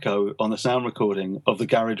tinny echo on the sound recording of the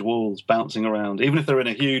garage walls bouncing around. Even if they're in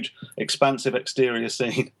a huge, expansive exterior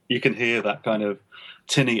scene, you can hear that kind of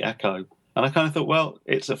tinny echo. And I kind of thought, well,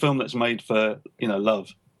 it's a film that's made for,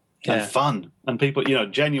 love and fun. And people,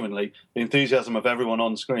 genuinely, the enthusiasm of everyone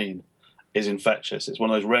on screen is infectious. It's one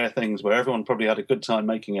of those rare things where everyone probably had a good time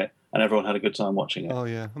making it and everyone had a good time watching it. Oh,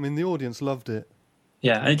 yeah. I mean, the audience loved it.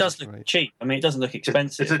 Yeah, and it does look cheap. I mean, it doesn't look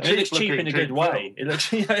expensive. It looks cheap in a good way. It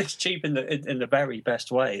looks, it's cheap in the very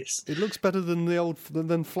best ways. It looks better than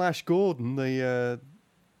than Flash Gordon, the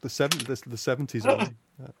 70s one.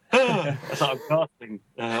 That's like I'm casting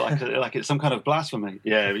like it's some kind of blasphemy.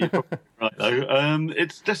 Yeah, you're probably right though.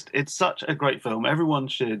 It's such a great film. Everyone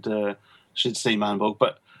should see Manborg,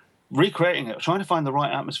 but recreating it, trying to find the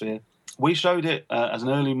right atmosphere. We showed it as an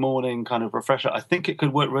early morning kind of refresher. I think it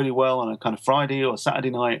could work really well on a kind of Friday or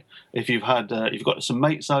Saturday night if you've got some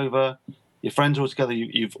mates over, your friends are all together.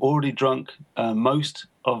 You've already drunk most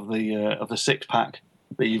of the 6-pack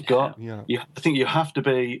that you've got. Yeah. I think you have to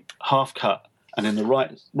be half cut and in the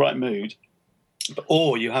right mood,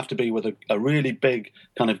 or you have to be with a really big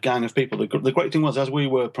kind of gang of people. The great thing was, as we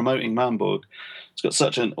were promoting Manborg, it's got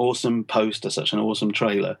such an awesome poster, such an awesome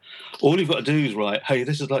trailer. All you've got to do is write, hey,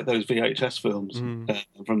 this is like those VHS films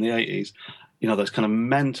from the 80s, those kind of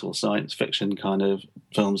mental science fiction kind of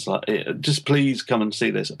films. Like, just please come and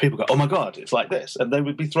see this. People go, oh my God, it's like this. And they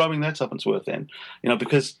would be throwing their tuppence worth in,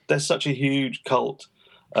 because there's such a huge cult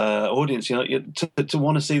audience, to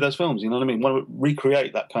want to see those films, you know what I mean? Want to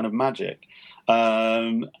recreate that kind of magic.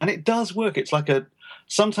 And it does work. It's like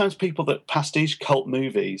sometimes people that pastiche cult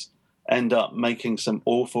movies end up making some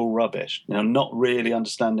awful rubbish, not really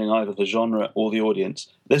understanding either the genre or the audience.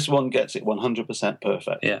 This one gets it 100%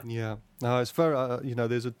 perfect. Yeah. No, it's very,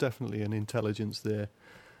 there's definitely an intelligence there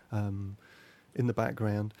in the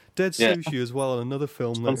background. Dead Sushi as well, another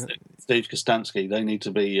film. Steve Kostansky, they need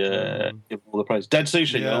to be given all the praise. Dead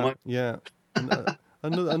Sushi, yeah.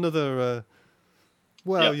 Another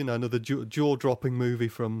another jaw-dropping movie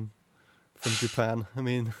from Japan. I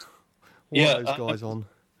mean, what are those guys on?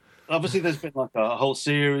 Obviously, there's been like a whole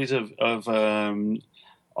series of kind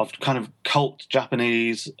of cult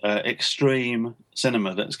Japanese extreme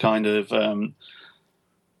cinema that's kind of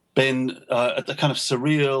been at the kind of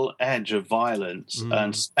surreal edge of violence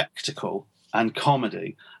and spectacle and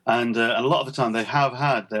comedy. And a lot of the time, they have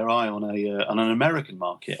had their eye on an American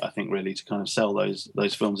market, I think, really, to kind of sell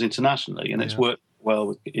those films internationally. And it's worked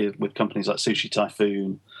well with companies like Sushi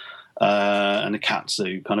Typhoon and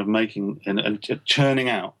Akatsu, kind of making and churning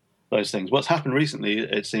out those things. What's happened recently,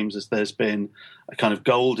 it seems, is there's been a kind of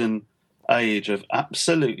golden age of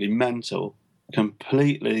absolutely mental,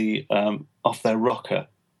 completely off their rocker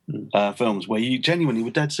films, where you genuinely,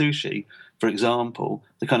 with Dead Sushi, for example,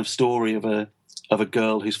 the kind of story of a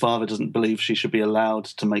girl whose father doesn't believe she should be allowed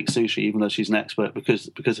to make sushi, even though she's an expert because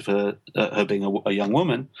of her being a young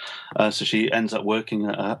woman. So she ends up working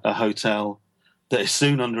at a hotel that is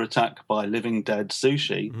soon under attack by living dead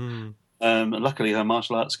sushi. And luckily, her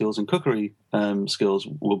martial arts skills and cookery skills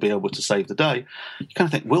will be able to save the day. You kind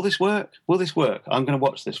of think, will this work? Will this work? I'm going to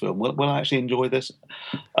watch this film. Will I actually enjoy this?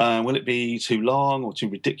 Will it be too long or too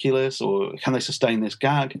ridiculous? Or can they sustain this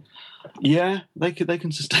gag? Yeah, they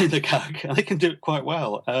can sustain the gag. And they can do it quite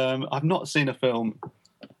well. I've not seen a film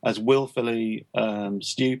as willfully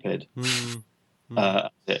stupid.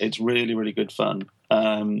 It's really, really good fun.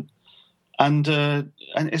 And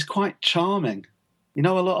it's quite charming. A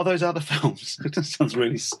lot of those other films, it just sounds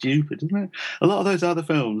really stupid, doesn't it? A lot of those other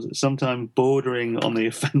films are sometimes bordering on the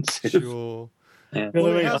offensive. Sure. Yeah.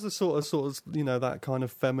 Well, it has a sort of that kind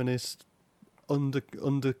of feminist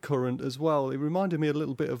undercurrent as well. It reminded me a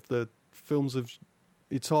little bit of the films of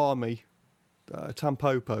Itami,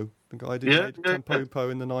 Tampopo, the guy who did Tampopo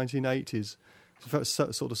in the 1980s. It's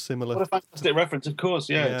sort of similar. What a fantastic reference, of course,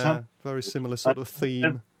 yeah. Very similar sort of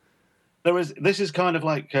theme. This is kind of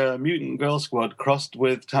like Mutant Girl Squad crossed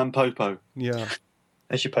with Tampopo. Yeah.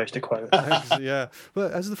 As your poster quote. Yeah.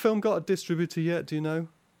 But has the film got a distributor yet, do you know?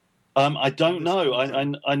 I don't know.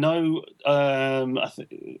 I know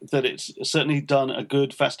that it's certainly done a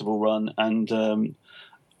good festival run, and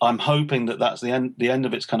I'm hoping that that's the end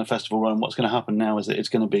of its kind of festival run. What's going to happen now is that it's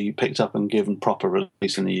going to be picked up and given proper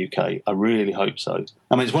release in the UK. I really hope so.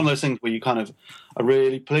 I mean, it's one of those things where you kind of are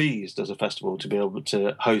really pleased as a festival to be able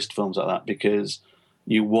to host films like that, because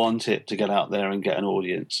you want it to get out there and get an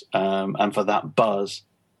audience, and for that buzz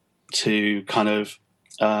to kind of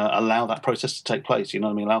allow that process to take place. You know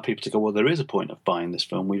what I mean? Allow people to go, well, there is a point of buying this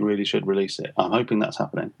film. We really should release it. I'm hoping that's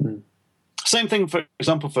happening. Same thing, for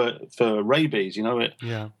example, for Rabies. You know,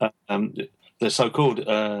 the so-called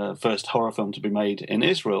first horror film to be made in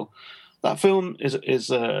Israel. That film is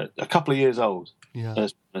a couple of years old.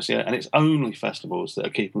 And it's only festivals that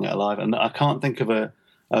are keeping it alive. And I can't think of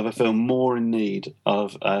a film more in need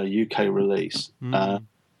of a UK release.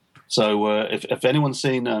 So if anyone's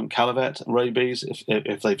seen Calavet, Rabies,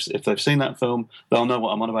 if they've seen that film, they'll know what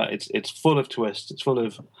I'm on about. It's full of twists. It's full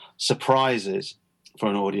of surprises for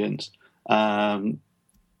an audience. I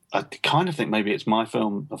kind of think maybe it's my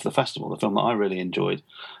film of the festival, the film that I really enjoyed.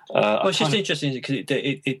 Well, it's just interesting because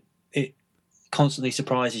it constantly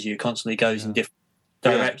surprises you, constantly goes in different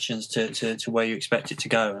directions to where you expect it to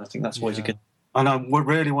go, and I think that's always a good. And I would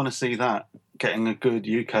really want to see that getting a good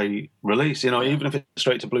UK release. You know, even if it's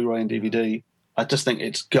straight to Blu-ray and DVD, I just think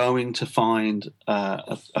it's going to find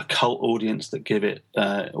a cult audience that give it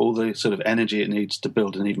all the sort of energy it needs to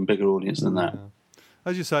build an even bigger audience than that.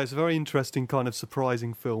 As you say, it's a very interesting kind of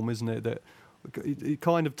surprising film, isn't it? That it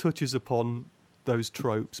kind of touches upon those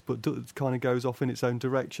tropes, but kind of goes off in its own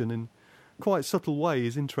direction in quite subtle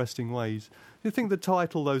ways, interesting ways. Do you think the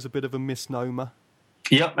title, though, is a bit of a misnomer?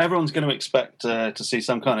 Yep, everyone's going to expect to see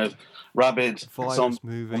some kind of rabid virus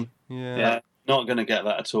movie. Yeah, not going to get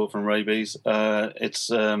that at all from Rabies. It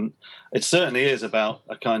certainly is about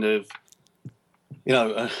a kind of,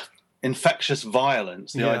 infectious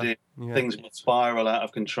violence. The idea things will spiral out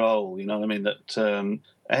of control. You know what I mean? That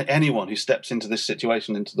anyone who steps into this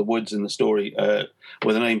situation, into the woods in the story,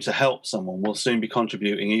 with an aim to help someone, will soon be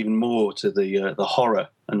contributing even more to the horror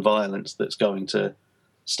and violence that's going to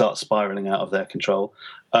start spiraling out of their control.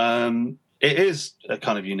 It is a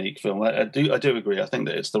kind of unique film. I do agree. I think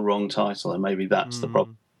that it's the wrong title, and maybe that's the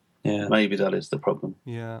problem. Yeah, maybe that is the problem.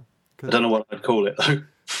 Yeah, I don't know what I'd call it though.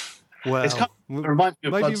 Well, it's kind of, it reminds me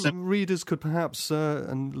of maybe readers could perhaps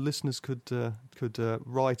and listeners could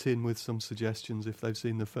write in with some suggestions if they've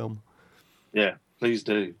seen the film. Yeah, please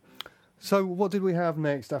do. So, what did we have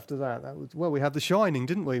next after that? We had The Shining,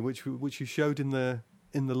 didn't we? Which you showed in the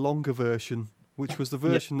longer version, which was the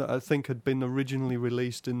version that I think had been originally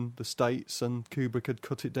released in the States, and Kubrick had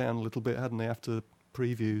cut it down a little bit, hadn't he, after the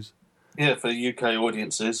previews? Yeah, for UK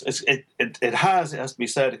audiences. It has to be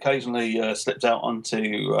said, occasionally slipped out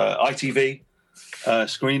onto ITV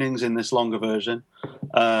screenings in this longer version,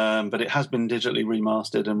 but it has been digitally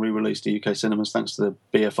remastered and re-released to UK cinemas thanks to the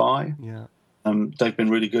BFI. Yeah, they've been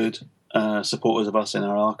really good supporters of us in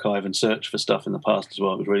our archive and search for stuff in the past as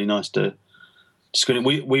well. It was really nice to screen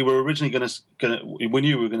it. We were originally we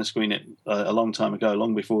knew we were going to screen it a long time ago,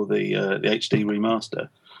 long before the HD remaster.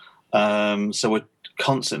 So we're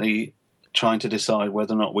constantly trying to decide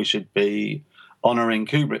whether or not we should be honouring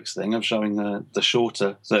Kubrick's thing of showing the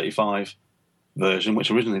shorter 35 version, which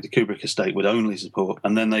originally the Kubrick estate would only support,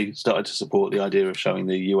 and then they started to support the idea of showing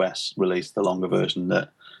the US release, the longer version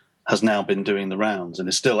that has now been doing the rounds and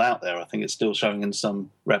is still out there. I think it's still showing in some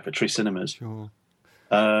repertory cinemas. Sure.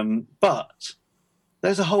 But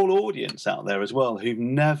there's a whole audience out there as well who've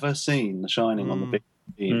never seen The Shining on the big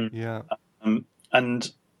screen. Yeah.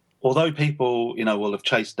 And although people, will have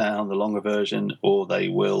chased down the longer version, or they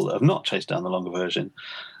will have not chased down the longer version,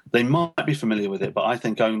 they might be familiar with it, but I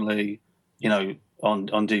think only, on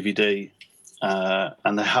DVD,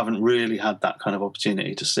 and they haven't really had that kind of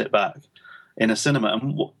opportunity to sit back in a cinema.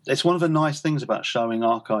 And it's one of the nice things about showing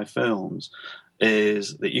archive films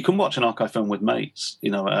is that you can watch an archive film with mates,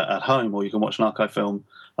 at home, or you can watch an archive film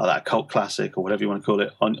like that cult classic or whatever you want to call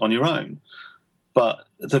it on your own. But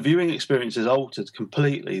the viewing experience is altered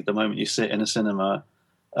completely the moment you sit in a cinema,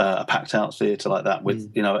 a packed-out theatre like that,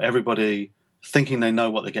 with everybody thinking they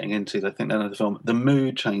know what they're getting into. They think they know the film. The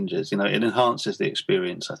mood changes. It enhances the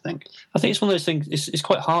experience, I think. I think it's one of those things. It's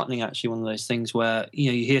quite heartening, actually. One of those things where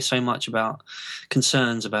you hear so much about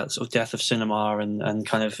concerns about sort of death of cinema and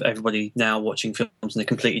kind of everybody now watching films in a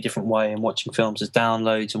completely different way and watching films as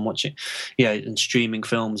downloads and watching, and streaming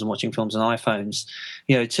films and watching films on iPhones.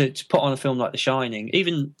 To put on a film like The Shining,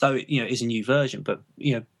 even though it is a new version, but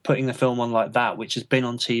putting the film on like that, which has been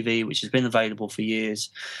on TV, which has been available for years,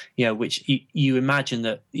 which you imagine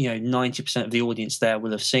that 90% of the audience there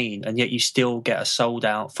will have seen, and yet you still get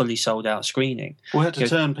a fully sold out screening. We had to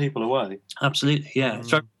turn people away. Absolutely, yeah. It's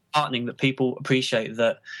very heartening that people appreciate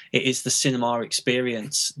that it is the cinema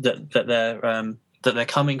experience that they're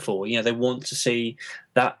coming for. You know, they want to see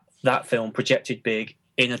that film projected big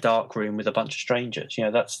in a dark room with a bunch of strangers. You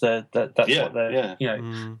know, that's what they're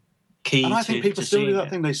key. And I think people still do that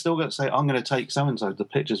thing. They still got to say, "I'm going to take so and so the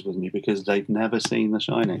pictures with me," because they've never seen The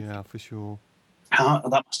Shining. Yeah, for sure.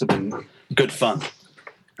 That must have been good fun.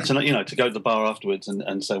 So, to go to the bar afterwards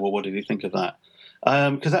and say, "Well, what did you think of that?"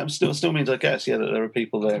 Because that still means, I guess, that there are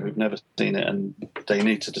people there who've never seen it and they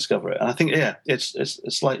need to discover it. And I think,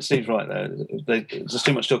 it's like Steve's right there. There's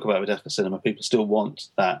too much talk about it with death for cinema. People still want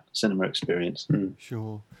that cinema experience.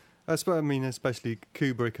 Sure. Especially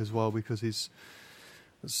Kubrick as well, because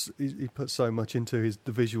he puts so much into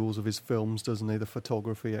the visuals of his films, doesn't he? The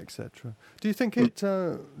photography, etc. Do you think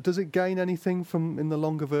does it gain anything in the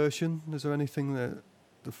longer version? Is there anything that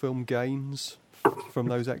the film gains from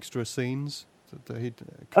those extra scenes that he'd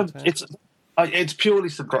cut out? It's purely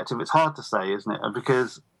subjective. It's hard to say, isn't it?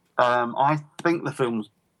 Because I think the film's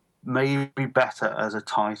may be better as a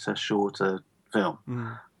tighter, shorter film.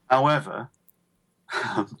 However,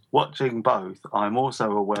 watching both, I'm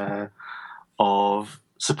also aware of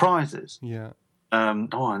surprises. Yeah.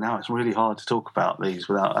 Now it's really hard to talk about these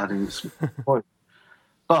without adding spoilers.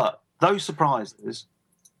 But those surprises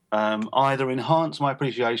either enhance my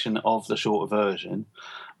appreciation of the shorter version,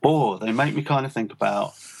 or they make me kind of think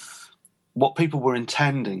about what people were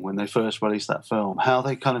intending when they first released that film, how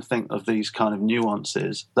they kind of think of these kind of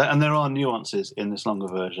nuances. And there are nuances in this longer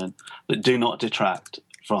version that do not detract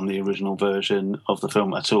from the original version of the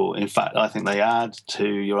film at all. In fact, I think they add to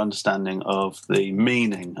your understanding of the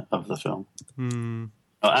meaning of the film. And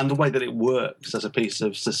the way that it works as a piece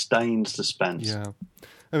of sustained suspense. Yeah.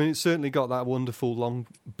 It's certainly got that wonderful long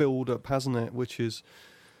build-up, hasn't it, which is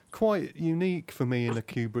quite unique for me in a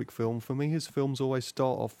Kubrick film. For me, his films always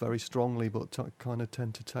start off very strongly but kind of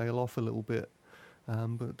tend to tail off a little bit.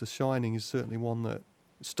 But The Shining is certainly one that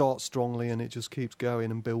starts strongly and it just keeps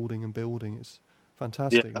going and building and building. It's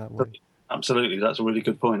fantastic that way. Absolutely. That's a really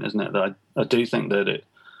good point, isn't it? That I do think that it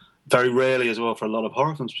very rarely as well for a lot of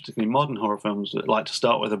horror films, particularly modern horror films, that like to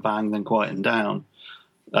start with a bang, then quieten down.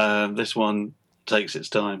 This one takes its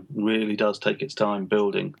time, really does take its time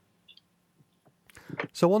building.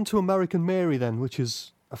 So on to American Mary then, which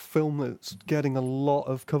is a film that's getting a lot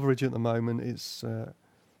of coverage at the moment. It's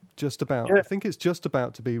just about, I think it's just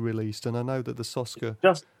about to be released, and I know that the Soska...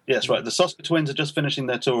 Yes, right. The Soska twins are just finishing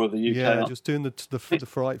their tour of the UK. Yeah, just doing the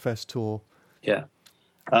Fright Fest tour. Yeah.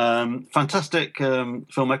 Fantastic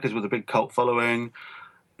filmmakers with a big cult following.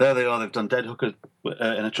 There they are. They've done Dead Hooker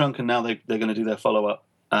in a Trunk, and now they're going to do their follow-up.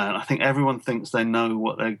 And I think everyone thinks they know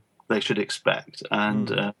what they should expect.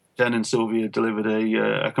 And Jen and Sylvia delivered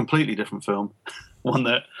a completely different film, one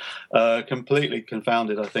that completely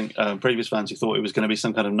confounded, I think, previous fans who thought it was going to be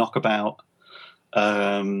some kind of knockabout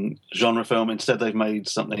genre film. Instead, they've made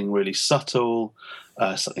something really subtle,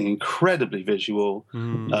 something incredibly visual,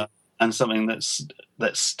 and something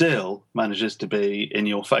that still manages to be in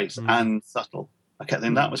your face and subtle. I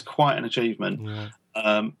think that was quite an achievement. Yeah.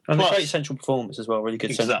 And a great central performance as well, really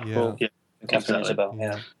good central performance. Yeah, Catherine Isabel.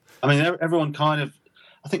 Yeah. I mean, everyone kind of...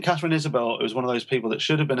 I think Catherine Isabel was one of those people that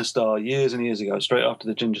should have been a star years and years ago, straight after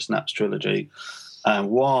the Ginger Snaps trilogy, and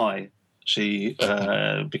why she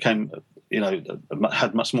became,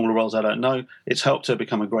 had much smaller roles, I don't know. It's helped her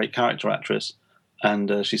become a great character actress,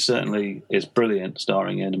 and she certainly is brilliant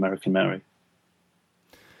starring in American Mary.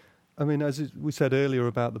 I mean, as we said earlier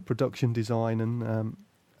about the production design and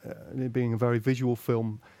it being a very visual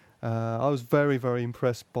film, I was very, very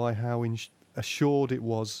impressed by how assured it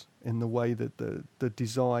was in the way that the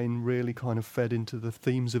design really kind of fed into the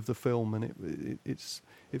themes of the film, and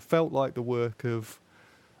it felt like the work of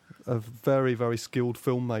very, very skilled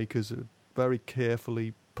filmmakers, very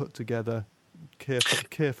carefully put together,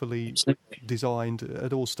 carefully designed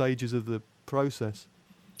at all stages of the process.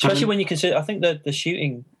 Especially when you consider, I think the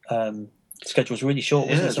shooting schedule was really short,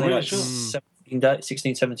 wasn't it? Something really short.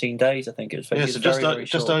 16, 17 days, I think it was. Yeah, so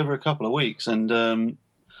just over a couple of weeks, and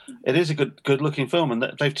it is a good-looking film, and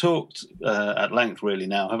they've talked at length, really,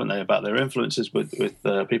 now, haven't they, about their influences with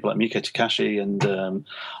people like Miko Takashi, and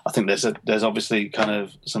I think there's obviously kind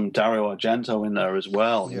of some Dario Argento in there as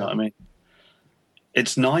well. You know what I mean?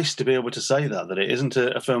 It's nice to be able to say that it isn't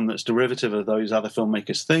a film that's derivative of those other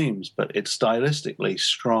filmmakers' themes, but it's stylistically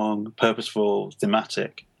strong, purposeful,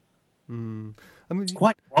 thematic. I mean,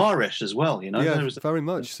 quite noirish as well, Yeah, very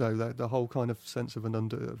much so. The whole kind of sense of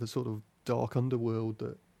a sort of dark underworld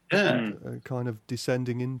that kind of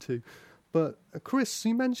descending into. But Chris,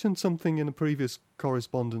 you mentioned something in a previous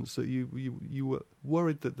correspondence that you were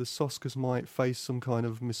worried that the Soskas might face some kind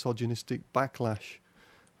of misogynistic backlash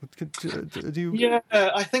Do you... Yeah,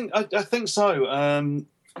 I think so.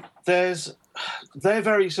 They're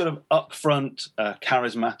very sort of upfront,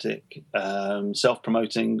 charismatic,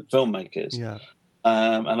 self-promoting filmmakers. Yeah.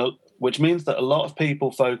 Which means that a lot of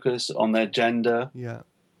people focus on their gender. Yeah.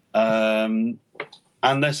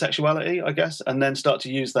 And their sexuality, I guess, and then start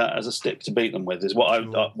to use that as a stick to beat them with, is what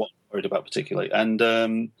I'm worried about particularly.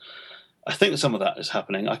 And I think some of that is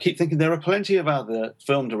happening. I keep thinking there are plenty of other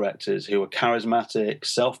film directors who are charismatic,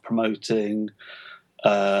 self-promoting,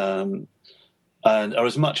 and are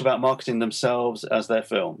as much about marketing themselves as their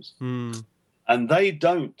films. Mm. And they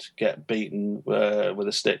don't get beaten with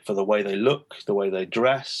a stick for the way they look, the way they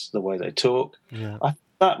dress, the way they talk. Yeah. I find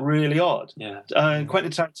that really odd. Yeah.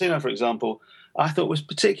 Quentin Tarantino, for example, I thought was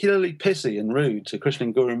particularly pissy and rude to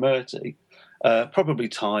Krishnan Guru-Murthy. Probably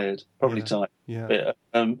tired. Yeah.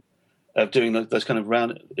 Of doing those kind of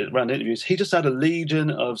round interviews. He just had a legion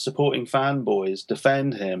of supporting fanboys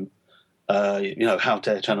defend him. How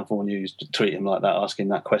dare Channel 4 News treat him like that, asking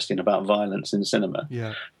that question about violence in cinema.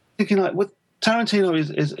 Yeah. Thinking Tarantino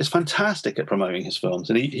is fantastic at promoting his films,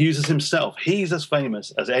 and he uses himself. He's as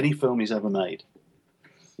famous as any film he's ever made.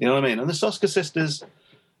 You know what I mean? And the Soska sisters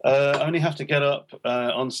only have to get up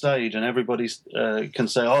on stage, and everybody can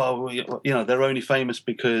say, they're only famous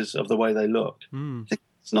because of the way they look. Mm.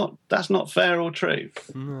 That's not fair or true.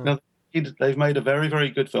 No. They've made a very, very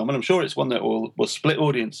good film, and I'm sure it's one that will split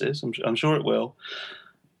audiences. I'm sure it will.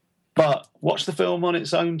 But watch the film on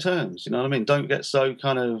its own terms. You know what I mean? Don't get so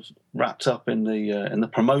kind of wrapped up in the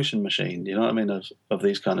promotion machine. You know what I mean of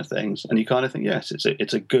these kind of things. And you kind of think, yes,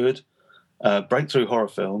 it's a good breakthrough horror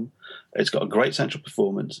film. It's got a great central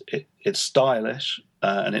performance. It's stylish,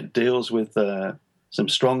 and it deals with some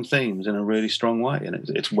strong themes in a really strong way, and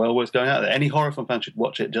it's well worth going out there. Any horror film fan should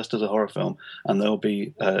watch it just as a horror film, and they'll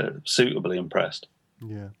be suitably impressed.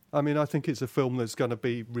 Yeah, I mean, I think it's a film that's going to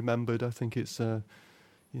be remembered. I think it's,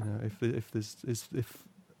 if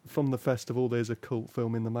from the festival there's a cult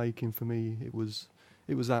film in the making, for me, it was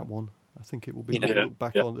that one. I think it will be looked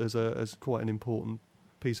back on as quite an important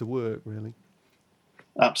piece of work, really.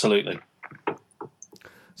 Absolutely.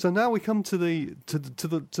 So now we come to the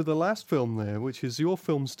last film there, which is your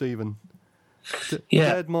film, Stephen.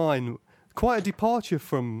 Dead Mine. Quite a departure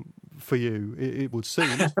for you, it would seem,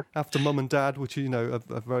 after Mum and Dad, which is a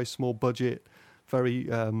very small budget, very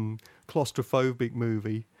claustrophobic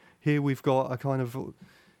movie. Here we've got a kind of,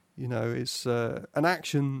 it's an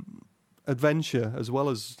action adventure as well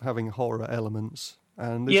as having horror elements,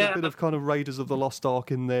 and there's a bit of kind of Raiders of the Lost Ark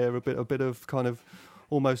in there, a bit of kind of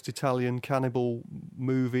almost Italian cannibal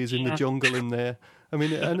movies in the jungle in there. I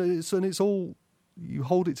mean, and it's all, you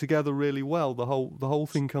hold it together really well. The whole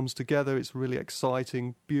thing comes together. It's really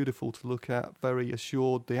exciting, beautiful to look at, very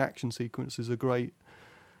assured. The action sequences are great.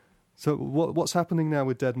 So what's happening now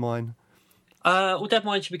with Dead Mine? Dead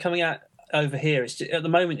Mine should be coming out over here. At the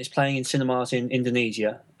moment, it's playing in cinemas in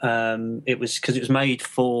Indonesia. It was made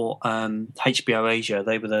for HBO Asia.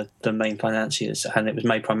 They were the main financiers, and it was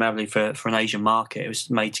made primarily for an Asian market. It was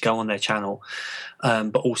made to go on their channel,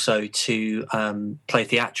 but also to play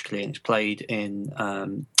theatrically, and it's played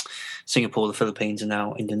in Singapore, the Philippines, and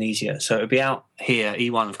now Indonesia. So it'll be out here.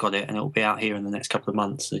 E1 have got it, and it'll be out here in the next couple of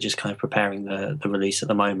months. They're just kind of preparing the release at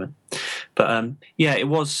the moment. But it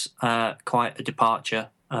was quite a departure.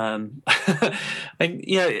 And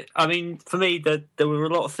I mean, for me, there were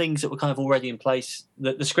a lot of things that were kind of already in place.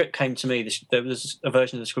 The script came to me. There was a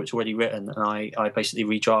version of the script already written, and I basically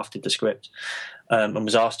redrafted the script and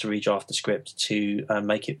was asked to redraft the script to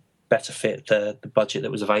make it better fit the budget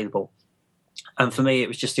that was available. And for me, it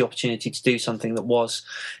was just the opportunity to do something that was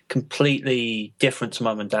completely different to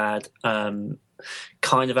Mum and Dad,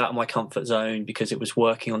 kind of out of my comfort zone, because it was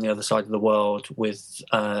working on the other side of the world with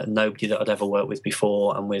nobody that I'd ever worked with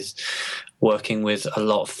before, and with working with a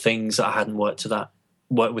lot of things that I hadn't worked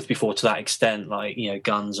with before to that extent, like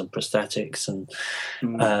guns and prosthetics and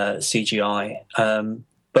CGI.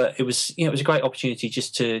 But it was a great opportunity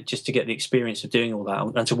just to get the experience of doing all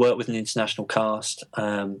that, and to work with an international cast.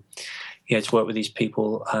 To work with these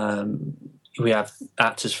people. We have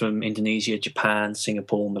actors from Indonesia, Japan,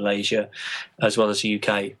 Singapore, Malaysia, as well as the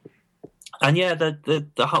UK. And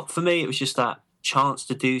for me, it was just that chance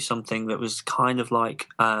to do something that was kind of like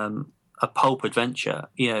a pulp adventure.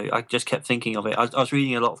 I just kept thinking of it. I was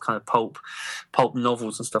reading a lot of kind of pulp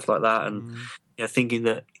novels and stuff like that, and thinking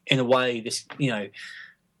that in a way, this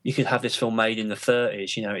you could have this film made in the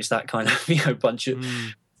 30s. It's that kind of bunch of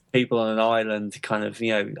people on an island kind of,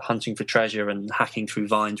 hunting for treasure and hacking through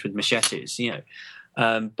vines with machetes,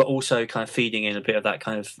 but also kind of feeding in a bit of that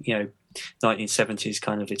kind of, 1970s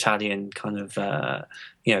kind of Italian kind of,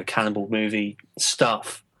 cannibal movie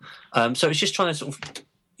stuff. So it's just trying to sort of,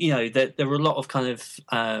 there were a lot of kind of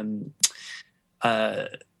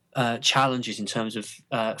challenges in terms of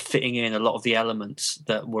fitting in a lot of the elements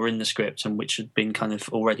that were in the script and which had been kind of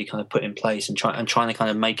already kind of put in place, and trying to kind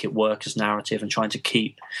of make it work as narrative, and trying to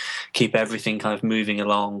keep everything kind of moving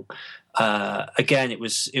along. Again, it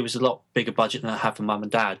was a lot bigger budget than I had for Mum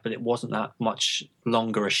and Dad, but it wasn't that much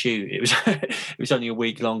longer a shoot. It was it was only a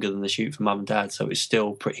week longer than the shoot for Mum and Dad, so it was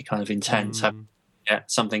still pretty kind of intense.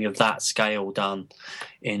 Something of that scale done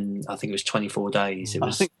in, I think it was 24 days. It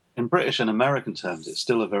was. I think in British and American terms, it's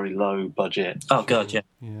still a very low budget. Oh God, yeah.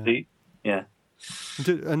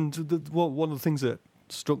 And one of the things that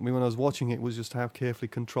struck me when I was watching it was just how carefully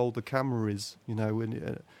controlled the camera is.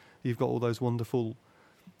 When you've got all those wonderful.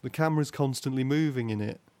 The camera's constantly moving in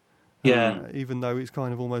it. Yeah. Even though it's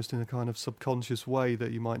kind of almost in a kind of subconscious way that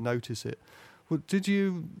you might notice it. Well,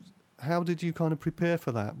 how did you kind of prepare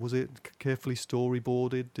for that? Was it carefully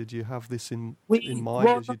storyboarded? Did you have this in mind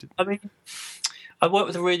as you did? I mean, I worked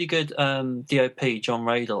with a really good DOP, John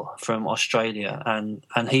Radel from Australia, and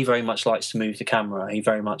he very much likes to move the camera. He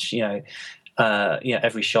very much,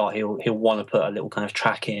 every shot he'll want to put a little kind of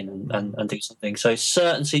track in and do something. So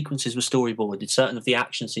certain sequences were storyboarded, certain of the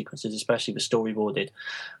action sequences especially were storyboarded.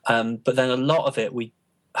 But then a lot of it,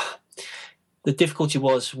 the difficulty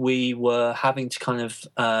was we were having to kind of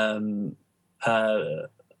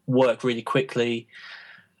work really quickly.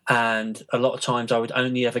 And a lot of times I would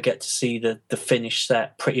only ever get to see the finished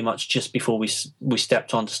set pretty much just before we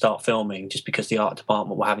stepped on to start filming, just because the art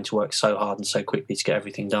department were having to work so hard and so quickly to get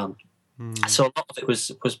everything done. So a lot of it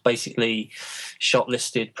was basically shot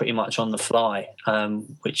listed pretty much on the fly,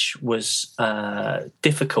 which was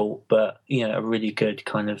difficult, but a really good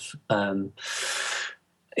kind of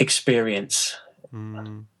experience.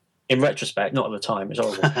 In retrospect, not at the time, it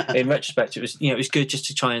was horrible. In retrospect, it was it was good just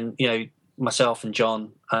to try and myself and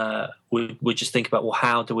John would just think about, well,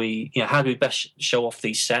 how do we best show off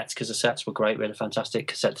these sets, because the sets were great. We had a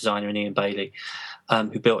fantastic set designer in Ian Bailey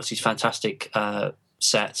who built us these fantastic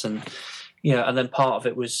sets, and then part of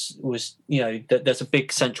it was there's a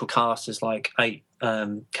big central cast. There's like 8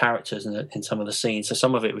 characters in some of the scenes, so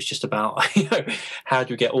some of it was just about how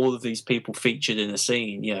do we get all of these people featured in a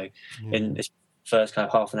scene, in this first kind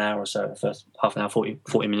of half an hour or so, first half an hour, 40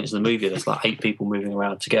 minutes of the movie, there's like 8 people moving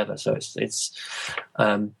around together, so it's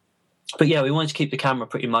but yeah, we wanted to keep the camera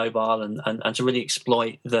pretty mobile and to really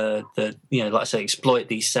exploit the like I say, exploit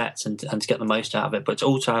these sets and to get the most out of it, but to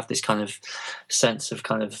also have this kind of sense of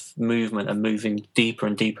kind of movement and moving deeper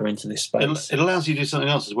and deeper into this space. It allows you to do something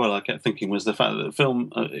else as well. I kept thinking was the fact that the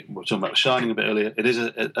film, we were talking about Shining a bit earlier, it is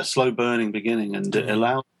a slow burning beginning, and it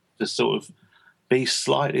allows you to sort of be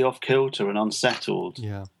slightly off kilter and unsettled. You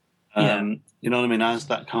know what I mean? As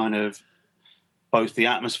that kind of both the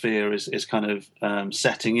atmosphere is kind of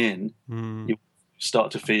setting in, you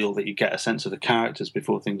start to feel that you get a sense of the characters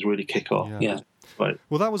before things really kick off.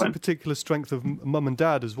 Well, that was a particular strength of Mum and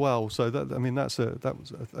Dad as well. So that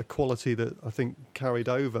was a quality that I think carried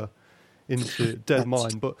over into Dead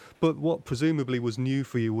Mind. But what presumably was new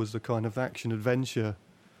for you was the kind of action adventure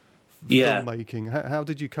filmmaking. How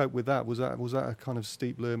did you cope with that? Was that a kind of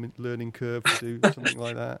steep learning curve to do something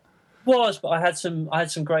like that? But I had some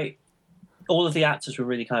great. All of the actors were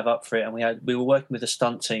really kind of up for it, and we were working with a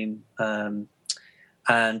stunt team, and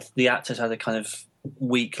the actors had a kind of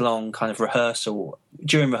week-long kind of rehearsal.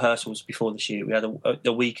 During rehearsals before the shoot, we had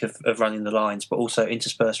a week of running the lines, but also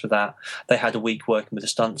interspersed with that, they had a week working with a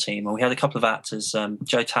stunt team, and we had a couple of actors,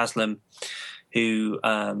 Joe Taslim, who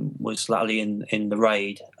was latterly in the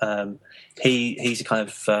Raid. He's a kind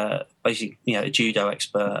of basically a judo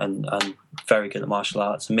expert and very good at martial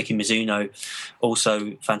arts. And Miki Mizuno,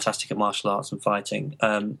 also fantastic at martial arts and fighting.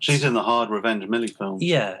 She's in the Hard Revenge Millie film.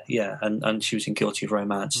 Yeah, and she was in Guilty of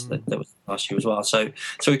Romance. That was last year as well. So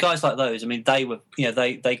with guys like those, I mean, they were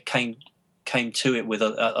they came to it with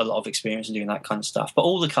a lot of experience in doing that kind of stuff. But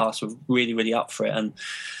all the cast were really, really up for it,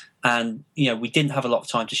 and we didn't have a lot of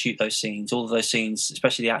time to shoot those scenes. All of those scenes,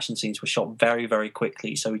 especially the action scenes, were shot very, very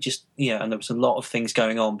quickly. So we just and there was a lot of things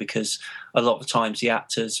going on, because a lot of times the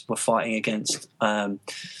actors were fighting against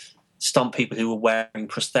stunt people who were wearing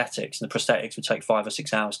prosthetics, and the prosthetics would take 5 or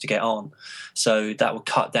 6 hours to get on. So that would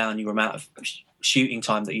cut down your amount of shooting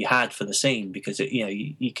time that you had for the scene, because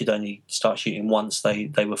you could only start shooting once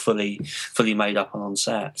they were fully made up and on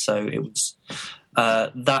set. So it was.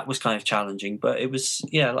 That was kind of challenging, but it was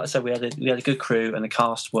like I said, we had a good crew, and the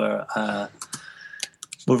cast were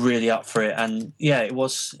were really up for it. And yeah, it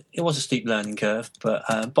was a steep learning curve, but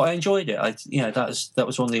I enjoyed it. That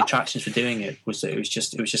was one of the attractions for doing it, was that it was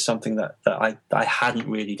just something that I hadn't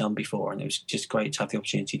really done before, and it was just great to have the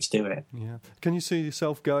opportunity to do it. Yeah. Can you see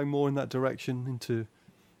yourself going more in that direction into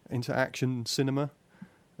action cinema?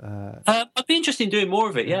 I'd be interested in doing more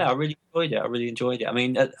of it. Yeah, I really enjoyed it. I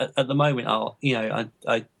mean, at the moment,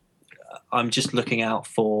 I'm just looking out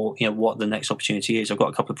for what the next opportunity is. I've got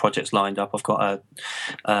a couple of projects lined up. I've got a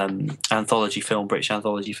British anthology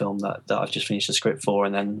film that I've just finished the script for,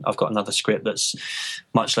 and then I've got another script that's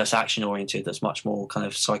much less action oriented, that's much more kind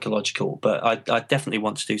of psychological. But I definitely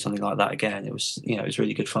want to do something like that again. It was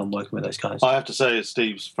really good fun working with those guys. I have to say, as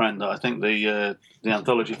Steve's friend, I think the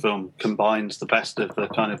anthology film combines the best of the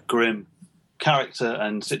kind of grim character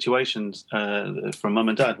and situations from Mum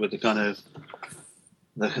and Dad with the kind of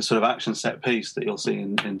the sort of action set piece that you'll see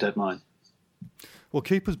in Dead Mine. Well,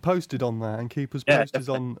 keep us posted on that, and keep us posted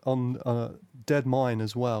on Dead Mine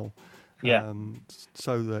as well. Yeah.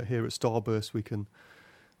 So that here at Starburst we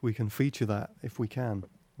can feature that if we can.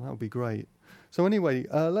 That would be great. So anyway,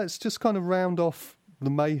 let's just kind of round off the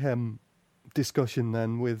Mayhem discussion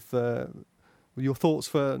then with your thoughts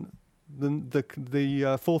for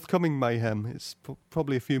the forthcoming Mayhem. It's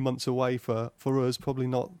probably a few months away for us. Probably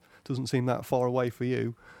not. Doesn't seem that far away for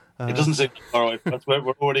you. It doesn't seem far away.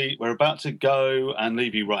 We're about to go and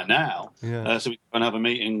leave you right now. Yeah. So we can have a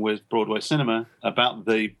meeting with Broadway Cinema about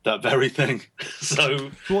that very thing.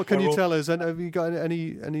 So what can you tell us? And have you got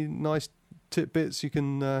any nice tidbits you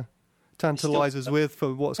can tantalise us with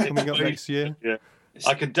for what's coming up next year? Yeah,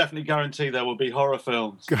 I can definitely guarantee there will be horror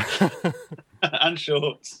films and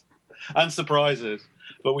shorts and surprises.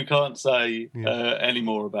 But we can't say any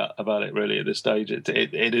more about it really at this stage.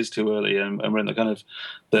 It is too early, and we're in the kind of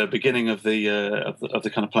the beginning of the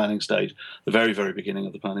kind of planning stage, the very, very beginning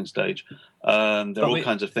of the planning stage. There are all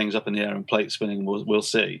kinds of things up in the air and plate spinning. We'll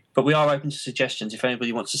see. But we are open to suggestions. If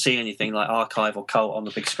anybody wants to see anything like Archive or Cult on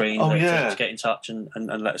the big screen, just get in touch and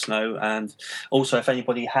let us know. And also, if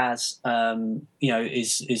anybody has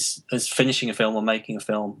is finishing a film or making a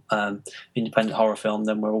film, independent horror film,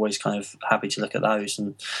 then we're always kind of happy to look at those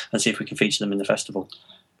and see if we can feature them in the festival.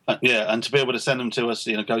 And to be able to send them to us,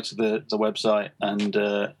 go to the website and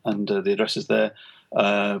the address is there.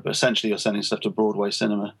 But essentially, you're sending stuff to Broadway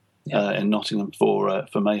Cinema in Nottingham for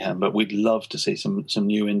Mayhem. But we'd love to see some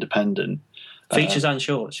new independent features and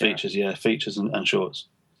shorts. Features and shorts.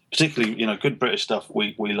 Particularly, good British stuff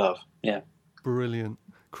we love. Yeah, brilliant.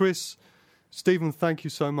 Chris, Stephen, thank you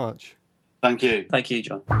so much. Thank you. Thank you,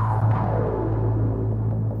 John.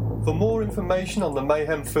 For more information on the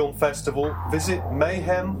Mayhem Film Festival, visit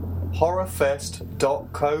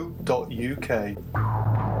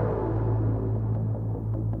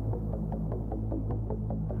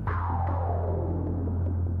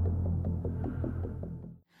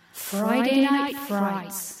Friday Night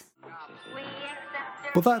Frights.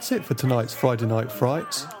 Well, that's it for tonight's Friday Night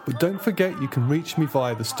Frights. But don't forget you can reach me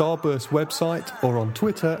via the Starburst website or on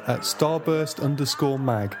Twitter at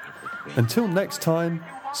Starburst_mag. Until next time,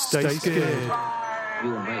 stay scared.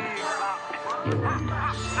 You and me.